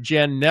and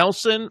Jenn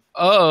Nelson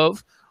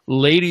of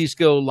Ladies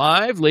Go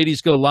Live.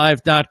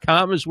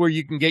 LadiesGoLive.com is where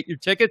you can get your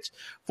tickets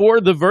for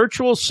the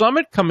virtual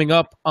summit coming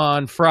up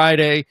on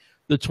Friday,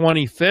 the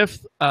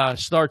 25th.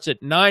 Starts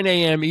at 9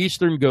 a.m.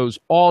 Eastern, goes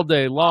all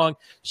day long.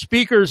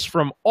 Speakers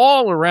from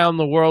all around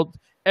the world,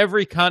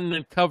 every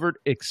continent covered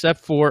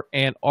except for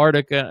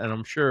Antarctica. And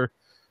I'm sure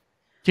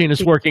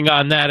Tina's working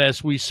on that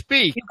as we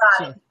speak.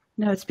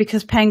 No, it's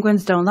because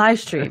penguins don't live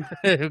stream.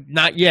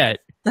 Not yet.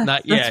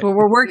 Not yet. That's what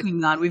we're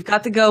working on. We've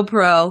got the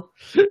GoPro,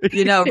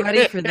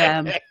 ready for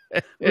them.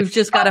 We've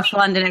just got to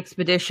fund an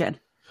expedition.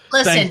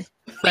 Listen,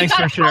 thanks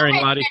for sharing,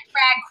 Lottie.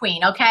 Drag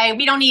queen, okay?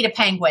 We don't need a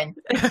penguin.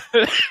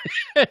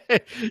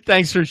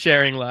 Thanks for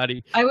sharing,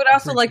 Lottie. I would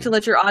also like to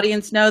let your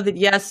audience know that,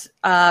 yes,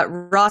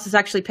 Ross is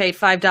actually paid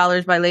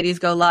 $5 by Ladies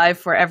Go Live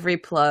for every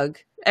plug.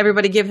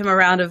 Everybody give him a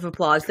round of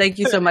applause. Thank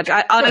you so much.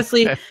 I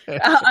honestly,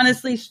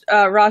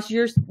 Ross,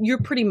 you're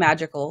pretty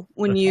magical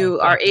when you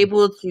are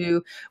able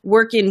to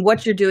work in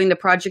what you're doing, the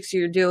projects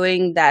you're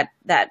doing, that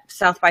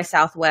South by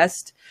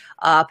Southwest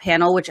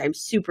panel, which I'm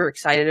super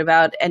excited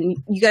about. And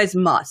you guys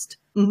must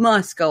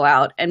go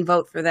out and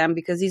vote for them,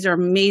 because these are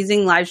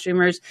amazing live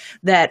streamers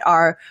that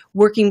are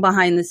working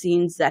behind the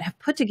scenes, that have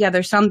put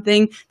together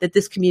something that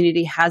this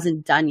community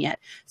hasn't done yet.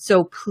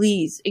 So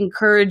please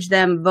encourage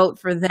them, vote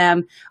for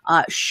them,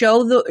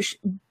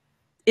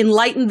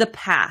 enlighten the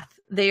path.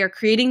 They are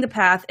creating the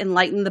path,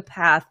 enlighten the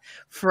path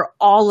for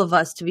all of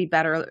us to be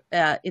better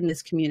in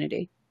this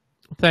community.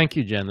 Thank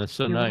you, Jen. That's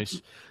so nice.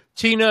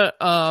 Tina,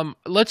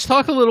 let's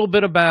talk a little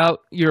bit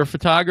about, you're a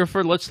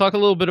photographer. Let's talk a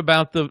little bit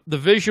about the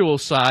visual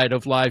side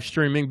of live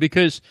streaming,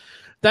 because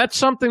that's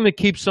something that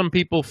keeps some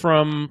people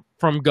from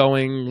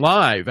going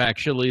live.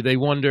 Actually, they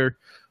wonder,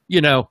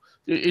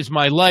 is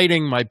my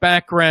lighting, my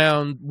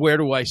background, where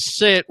do I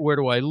sit? Where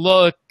do I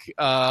look?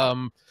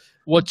 Do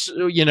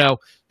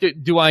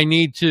I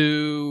need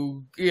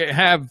to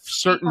have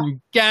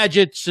certain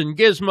gadgets and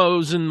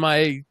gizmos in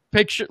my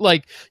picture?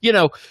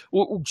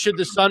 Should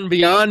the sun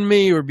be on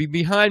me or be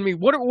behind me?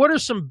 What are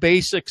some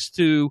basics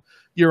to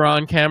your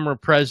on-camera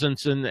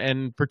presence,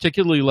 and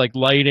particularly like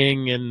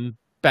lighting and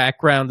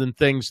background and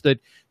things that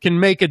can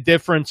make a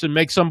difference and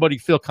make somebody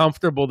feel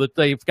comfortable that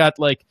they've got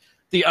like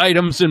the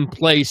items in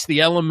place,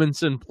 the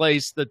elements in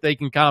place, that they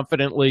can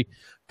confidently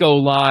go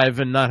live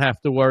and not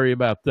have to worry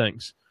about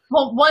things?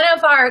 Well, one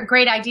of our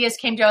great ideas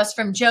came to us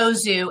from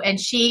Jozu, and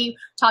she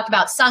talked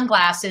about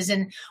sunglasses.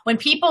 And when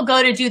people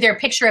go to do their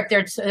picture up,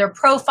 their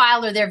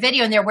profile or their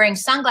video, and they're wearing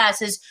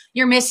sunglasses,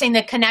 you're missing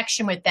the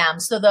connection with them.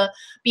 So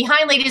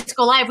behind Ladies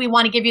Go Live, we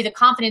want to give you the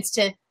confidence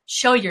to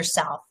show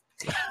yourself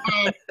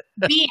and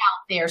be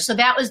out there. So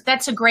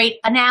that's a great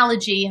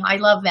analogy. I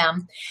love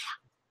them.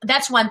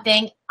 That's one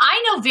thing. I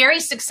know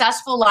very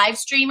successful live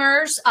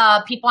streamers,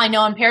 people I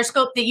know on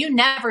Periscope that you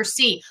never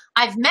see.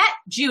 I've met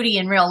Judy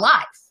in real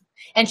life.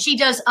 And she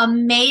does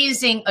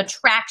amazing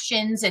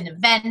attractions and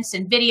events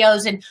and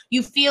videos, and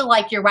you feel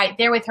like you're right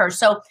there with her.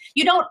 So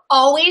you don't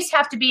always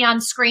have to be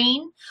on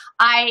screen.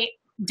 I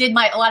did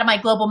a lot of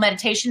my global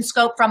meditation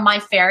scope from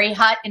my fairy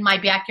hut in my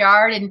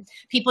backyard, and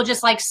people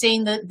just like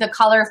seeing the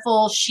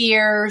colorful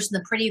shears and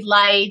the pretty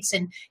lights,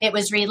 and it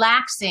was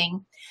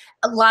relaxing.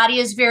 Lottie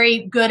is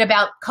very good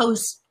about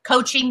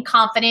coaching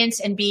confidence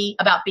and being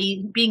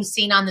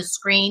seen on the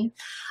screen.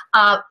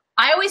 I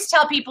always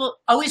tell people,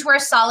 always wear a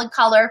solid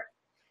color.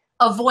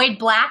 Avoid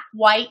black,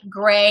 white,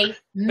 gray.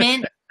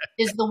 Mint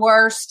is the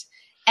worst.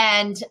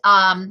 And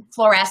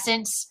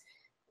fluorescence,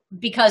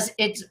 because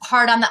it's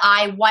hard on the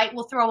eye. White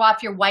will throw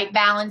off your white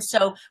balance.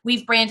 So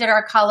we've branded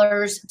our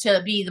colors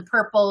to be the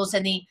purples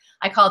and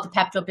I call it the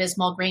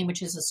Pepto-Bismol green,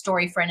 which is a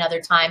story for another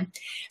time.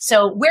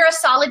 So wear a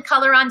solid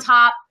color on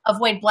top.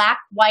 Avoid black,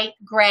 white,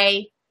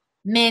 gray.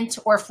 mint,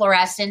 or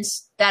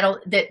fluorescence that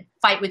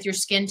fight with your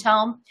skin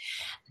tone.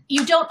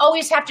 You don't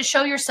always have to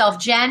show yourself.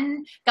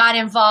 Jen got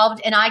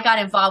involved, and I got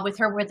involved with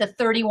her with the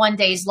 31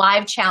 days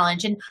live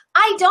challenge. And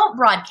I don't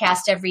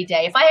broadcast every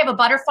day. If I have a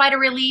butterfly to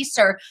release,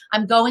 or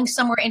I'm going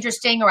somewhere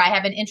interesting, or I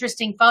have an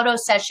interesting photo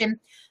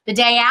session, the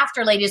day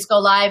after Ladies Go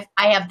Live,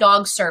 I have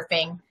dog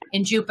surfing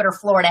in Jupiter,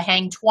 Florida,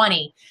 hang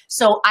 20.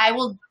 So I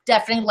will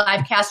definitely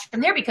live cast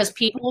from there because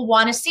people will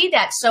want to see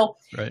that. So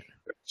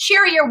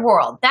share your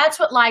world. That's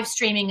what live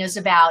streaming is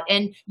about.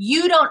 And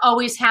you don't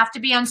always have to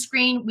be on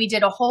screen. We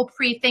did a whole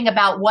thing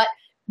about what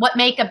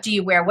makeup do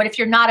you wear? What if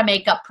you're not a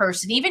makeup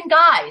person? Even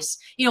guys,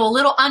 a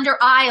little under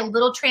eye, a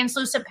little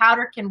translucent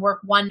powder can work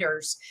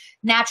wonders.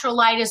 Natural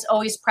light is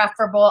always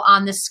preferable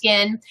on the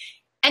skin.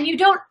 And you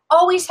don't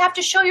always have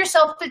to show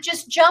yourself, but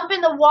just jump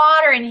in the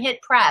water and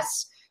hit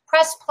press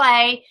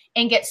play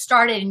and get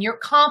started, and your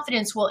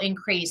confidence will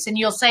increase. And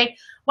you'll say,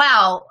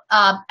 wow,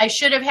 I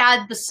should have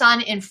had the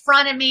sun in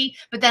front of me,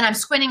 but then I'm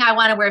squinting. I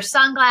want to wear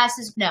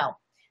sunglasses. No,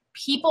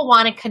 people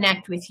want to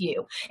connect with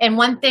you. And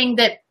one thing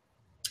that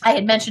I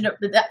had mentioned,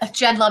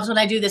 Jen loves when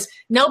I do this,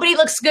 nobody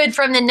looks good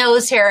from the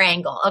nose hair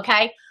angle,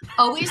 okay?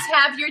 Always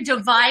have your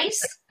device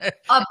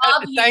above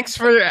you. Thanks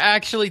for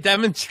actually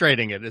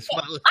demonstrating it as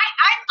well.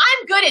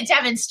 I'm good at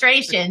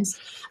demonstrations.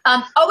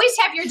 Always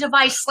have your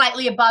device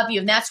slightly above you.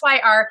 And that's why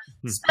our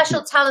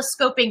special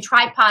telescoping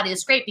tripod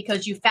is great,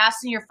 because you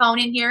fasten your phone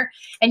in here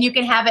and you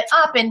can have it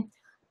up. And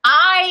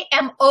I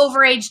am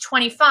over age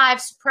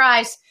 25,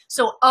 surprise.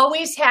 So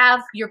always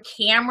have your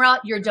camera,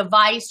 your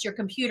device, your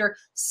computer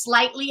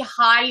slightly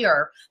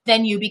higher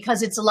than you,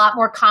 because it's a lot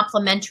more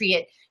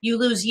complimentary. You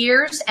lose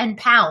years and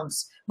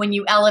pounds when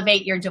you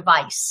elevate your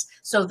device.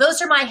 So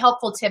those are my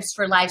helpful tips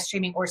for live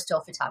streaming or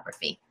still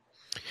photography.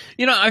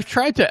 I've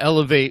tried to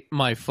elevate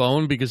my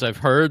phone because I've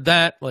heard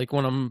that, like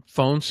when I'm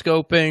phone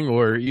scoping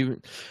or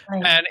even,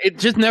 and it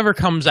just never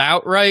comes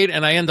out right.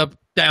 And I end up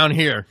down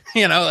here,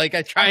 like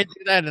I try and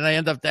do that and I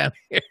end up down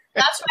here.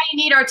 That's why you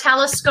need our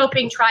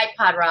telescoping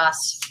tripod,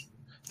 Ross.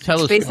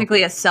 It's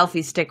basically a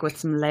selfie stick with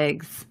some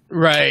legs.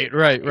 Right.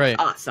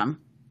 It's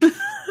awesome.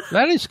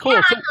 That is cool.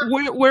 Yeah.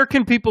 So where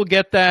can people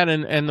get that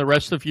and the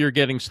rest of your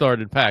getting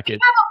started package?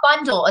 We have a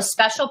bundle, a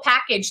special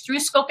package through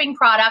Scoping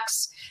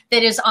Products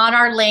that is on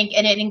our link,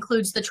 and it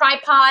includes the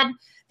tripod,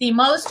 the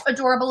most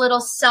adorable little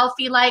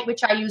selfie light,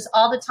 which I use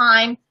all the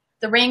time,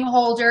 the ring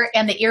holder,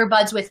 and the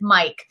earbuds with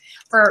mic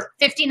for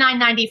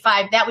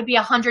 $59.95. That would be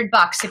 $100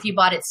 if you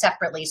bought it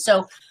separately.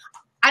 So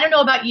I don't know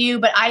about you,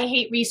 but I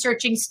hate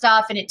researching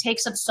stuff, and it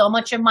takes up so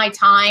much of my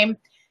time.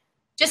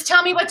 Just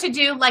tell me what to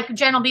do. Like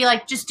Jen will be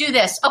like, just do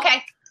this.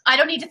 Okay. I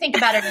don't need to think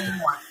about it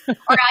anymore. Or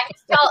I can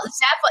tell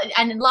Zeph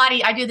and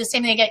Lottie, I do the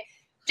same thing again.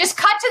 Just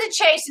cut to the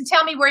chase and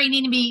tell me where you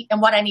need to be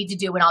and what I need to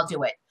do, and I'll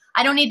do it.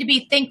 I don't need to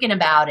be thinking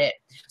about it.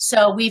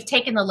 So we've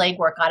taken the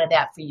legwork out of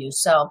that for you.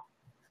 So,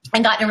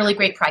 and gotten a really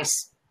great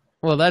price.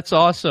 Well, that's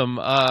awesome.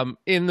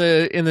 In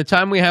the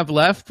time we have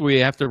left, we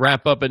have to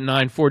wrap up at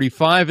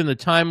 9:45. In the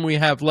time we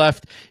have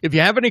left, if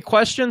you have any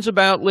questions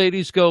about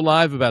Ladies Go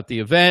Live, about the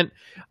event,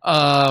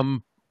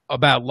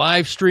 about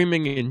live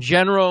streaming in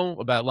general,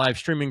 about live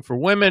streaming for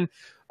women,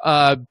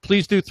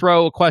 please do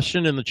throw a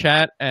question in the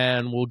chat,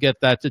 and we'll get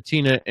that to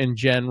Tina and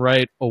Jen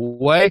right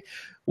away.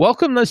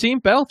 Welcome, Nazim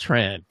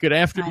Beltran. Good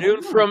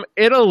afternoon from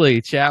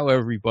Italy. Ciao,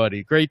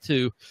 everybody.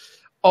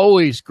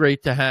 Always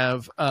great to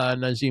have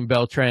Nazim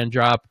Beltran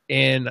drop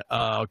in.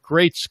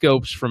 Great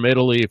scopes from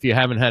Italy. If you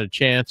haven't had a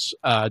chance,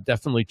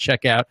 definitely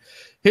check out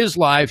his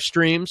live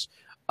streams.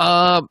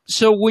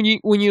 So when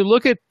you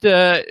look at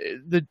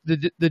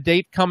the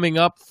date coming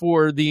up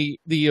for the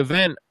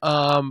event,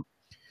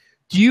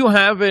 do you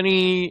have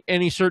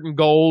any certain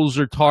goals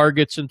or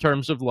targets in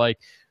terms of like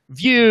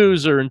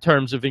views, or in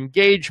terms of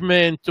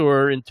engagement,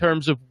 or in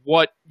terms of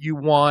what you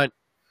want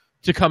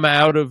to come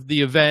out of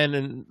the event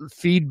and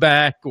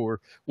feedback, or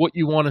what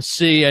you want to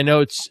see? I know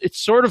it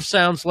sort of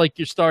sounds like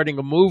you're starting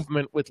a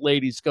movement with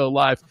Ladies Go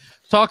Live.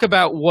 Talk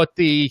about what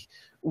the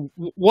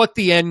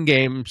end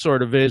game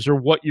sort of is, or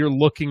what you're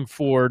looking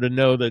for to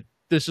know that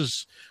this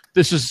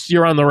is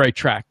you're on the right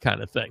track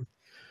kind of thing.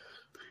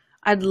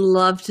 I'd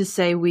love to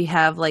say we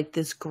have like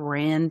this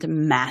grand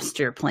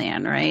master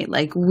plan, right?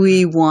 Like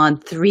we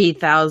want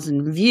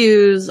 3,000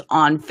 views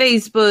on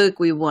Facebook.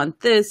 We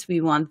want this,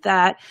 we want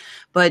that.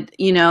 But,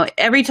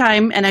 every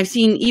time, and I've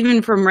seen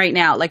even from right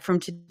now, like from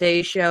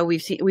today's show,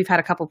 we've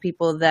had a couple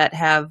people that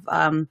have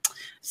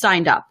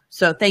signed up.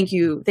 So thank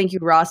you,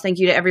 Ross. Thank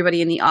you to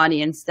everybody in the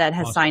audience that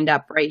has signed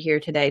up right here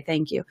today.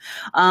 Thank you.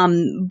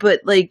 But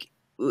like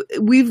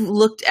we've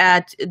looked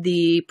at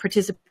the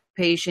participation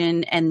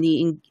and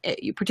the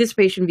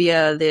participation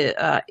via the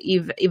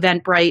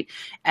Eventbrite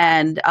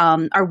and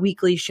our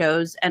weekly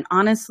shows. And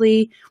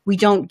honestly, we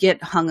don't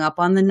get hung up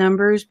on the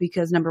numbers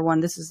because, number one,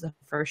 this is the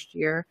first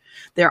year.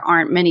 There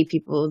aren't many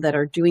people that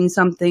are doing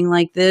something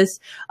like this.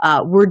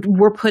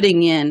 We're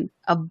putting in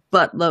a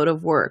buttload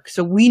of work.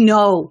 So we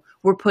know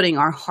we're putting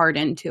our heart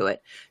into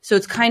it. So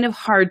it's kind of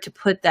hard to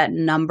put that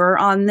number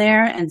on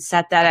there and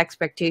set that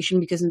expectation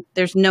because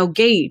there's no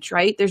gauge,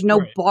 right? There's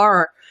no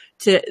bar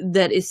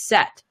that is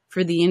set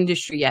for the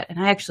industry yet. And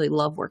I actually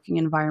love working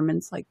in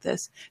environments like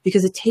this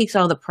because it takes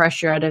all the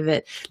pressure out of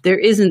it. There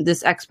isn't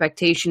this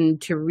expectation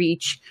to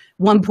reach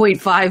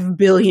 1.5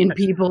 billion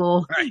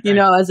people, you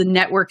know, as a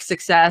network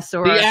success.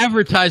 Or the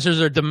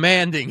advertisers are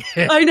demanding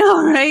it. I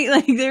know, right?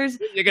 Like you're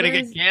going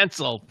to get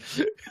canceled.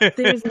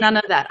 There's none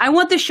of that. I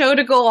want the show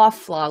to go off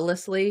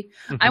flawlessly.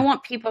 I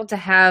want people to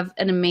have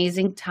an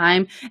amazing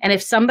time. And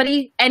if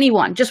somebody,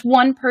 anyone, just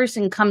one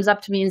person comes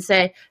up to me and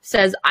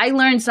says, I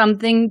learned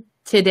something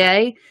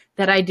today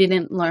that I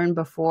didn't learn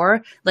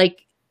before,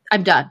 like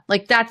I'm done.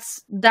 Like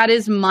that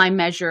is my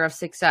measure of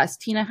success.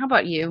 Tina, how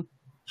about you?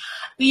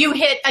 You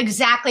hit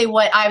exactly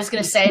what I was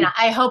going to say. And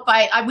I hope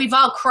we've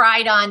all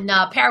cried on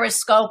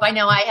Periscope. I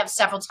know I have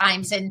several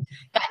times and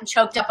gotten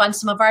choked up on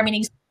some of our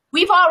meetings.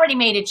 We've already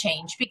made a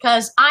change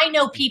because I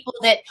know people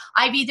that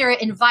I've either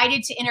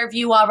invited to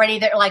interview already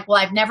that are like, well,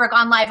 I've never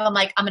gone live. I'm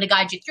like, I'm going to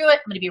guide you through it.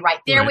 I'm going to be right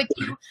there with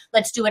you.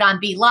 Let's do it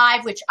on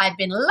VLive, which I've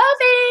been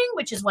loving,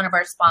 which is one of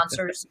our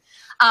sponsors.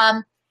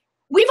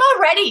 We've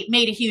already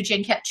made a huge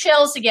impact.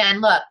 Chills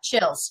again. Look,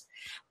 chills.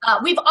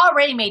 We've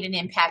already made an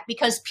impact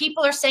because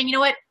people are saying, you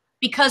know what?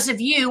 Because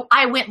of you,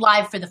 I went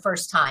live for the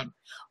first time.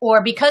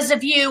 Or because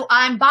of you,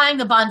 I'm buying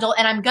the bundle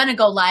and I'm going to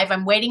go live.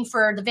 I'm waiting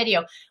for the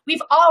video.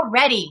 We've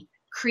already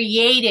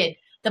created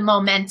the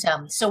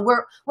momentum. So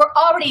we're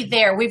already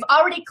there. We've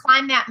already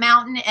climbed that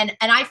mountain and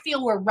I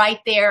feel we're right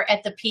there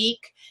at the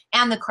peak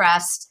and the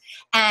crest.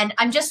 And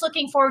I'm just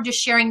looking forward to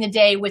sharing the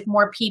day with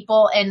more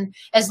people. And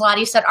as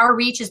Lottie said, our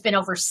reach has been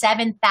over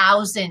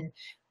 7,000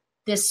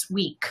 this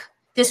week.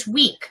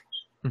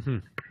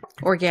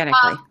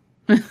 Organically.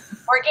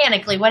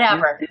 Organically,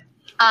 whatever.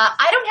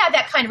 I don't have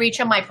that kind of reach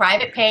on my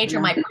private page or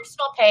my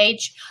personal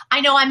page.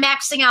 I know I'm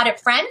maxing out at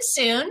Friends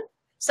soon.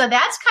 So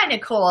that's kind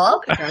of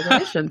cool.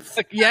 Congratulations.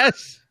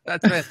 Yes,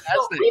 that's fantastic.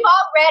 So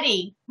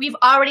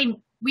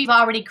we've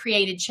already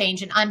created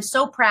change, and I'm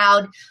so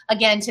proud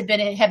again to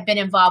have been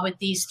involved with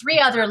these three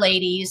other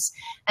ladies,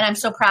 and I'm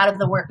so proud of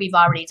the work we've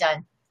already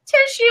done.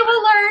 Tish, you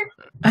will learn.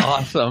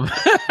 Awesome.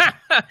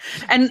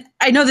 And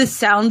I know this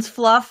sounds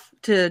fluff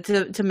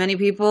to many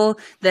people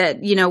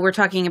that, you know, we're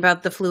talking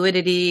about the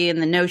fluidity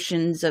and the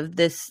notions of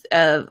this,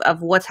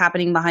 of what's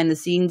happening behind the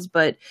scenes.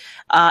 But,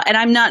 and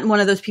I'm not one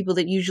of those people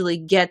that usually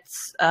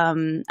gets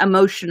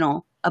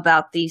emotional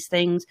about these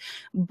things,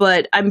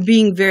 but I'm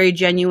being very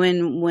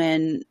genuine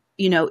when,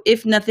 you know,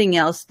 if nothing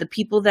else, the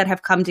people that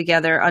have come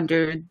together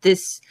under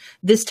this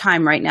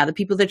time right now, the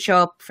people that show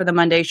up for the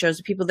Monday shows,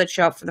 the people that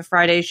show up for the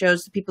Friday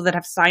shows, the people that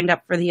have signed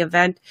up for the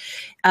event,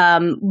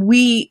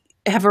 we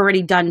have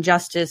already done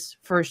justice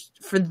for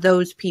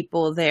those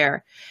people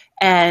there.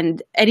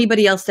 And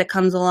anybody else that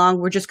comes along,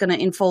 we're just going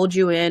to enfold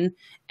you in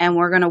and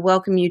we're going to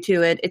welcome you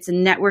to it. It's a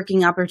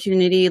networking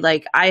opportunity.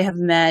 Like I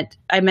met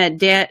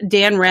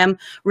Dan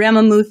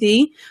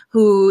Ramamuthi,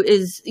 who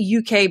is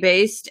UK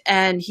based,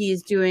 and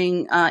he's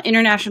doing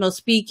international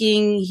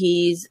speaking.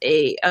 He's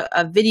a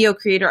video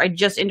creator. I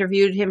just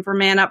interviewed him for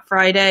Man Up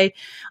Friday.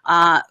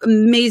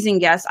 Amazing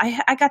guest.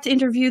 I got to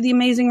interview the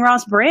amazing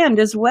Ross Brand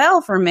as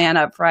well for Man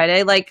Up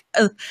Friday. Like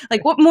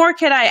what more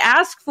can I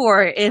ask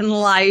for in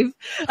life?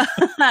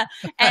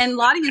 And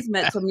Lottie has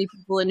met so many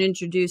people and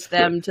introduced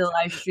them to the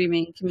live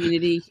streaming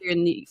community here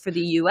for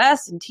the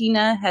US, and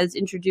Tina has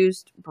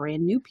introduced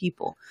brand new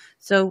people.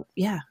 So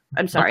yeah,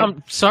 I'm sorry.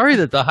 I'm sorry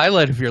that the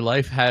highlight of your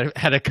life had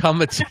to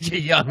come at such a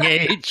young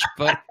age,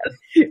 but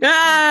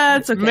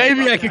it's okay.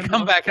 Maybe I could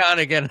come back on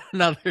again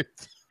another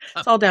time.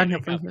 It's all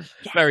downhill from here.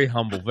 Yeah. Very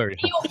humble, very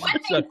humble. You know, one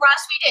thing,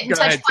 Russ, we didn't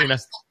touch on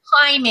is the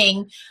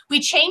timing. We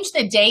changed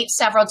the date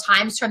several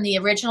times from the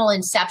original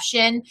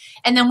inception,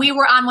 and then we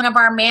were on one of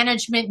our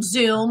management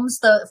Zooms,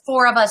 the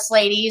four of us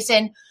ladies,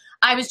 and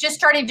I was just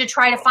starting to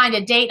try to find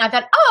a date, and I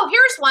thought, oh,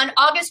 here's one,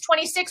 August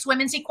 26th,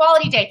 Women's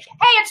Equality Day.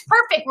 Hey, it's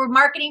perfect. We're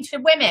marketing to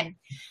women.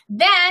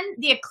 Then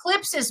the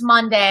eclipse is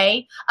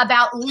Monday,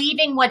 about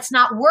leaving what's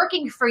not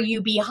working for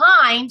you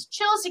behind.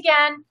 Chills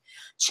again.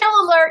 Chill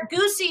alert,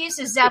 goosies,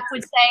 as Zeph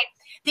would say.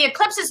 The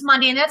eclipse is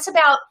Monday, and that's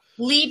about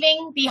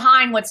leaving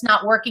behind what's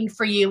not working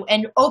for you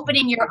and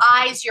opening your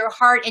eyes, your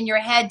heart, and your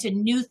head to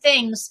new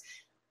things.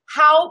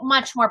 How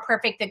much more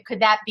perfect could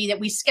that be that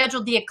we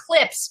scheduled the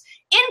eclipse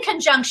in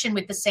conjunction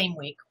with the same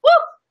week? Woo!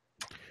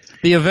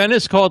 The event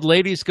is called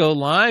Ladies Go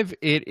Live.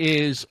 It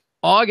is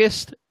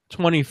August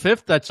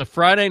 25th. That's a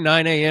Friday,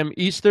 9 a.m.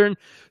 Eastern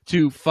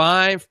to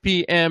 5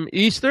 p.m.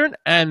 Eastern,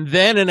 and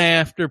then an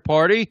after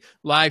party.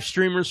 Live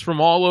streamers from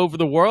all over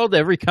the world,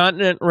 every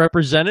continent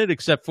represented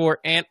except for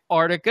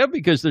Antarctica,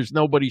 because there's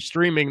nobody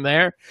streaming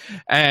there.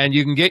 And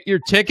you can get your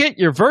ticket,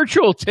 your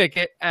virtual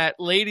ticket, at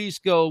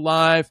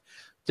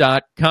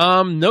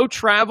ladiesgolive.com. No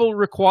travel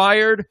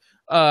required,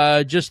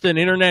 just an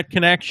internet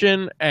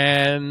connection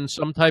and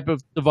some type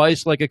of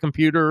device like a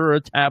computer or a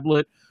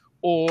tablet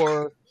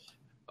or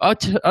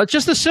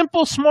just a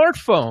simple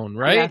smartphone,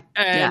 right?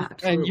 Yeah,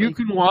 and you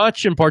can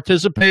watch and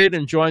participate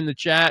and join the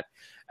chat,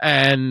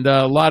 and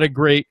a lot of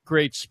great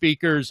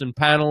speakers and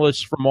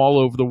panelists from all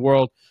over the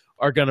world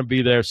are going to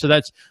be there. So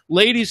that's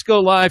Ladies Go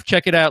Live.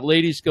 Check it out,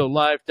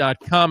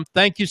 ladiesgolive.com.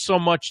 Thank you so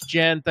much,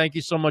 Jen. Thank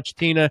you so much,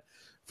 Tina,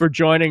 for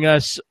joining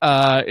us.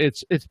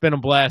 It's been a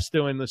blast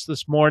doing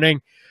this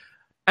morning.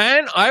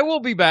 And I will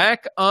be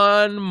back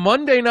on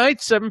Monday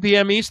night, 7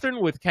 p.m. Eastern,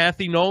 with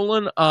Kathy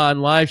Nolan on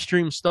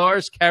Livestream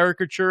Stars,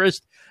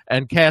 caricaturist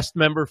and cast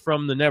member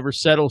from the Never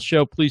Settle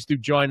show. Please do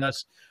join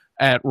us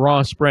at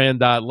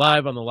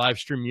rossbrand.live on the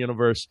Livestream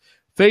Universe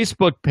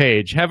Facebook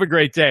page. Have a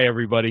great day,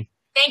 everybody.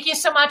 Thank you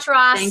so much,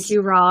 Ross. Thank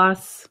you,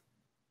 Ross.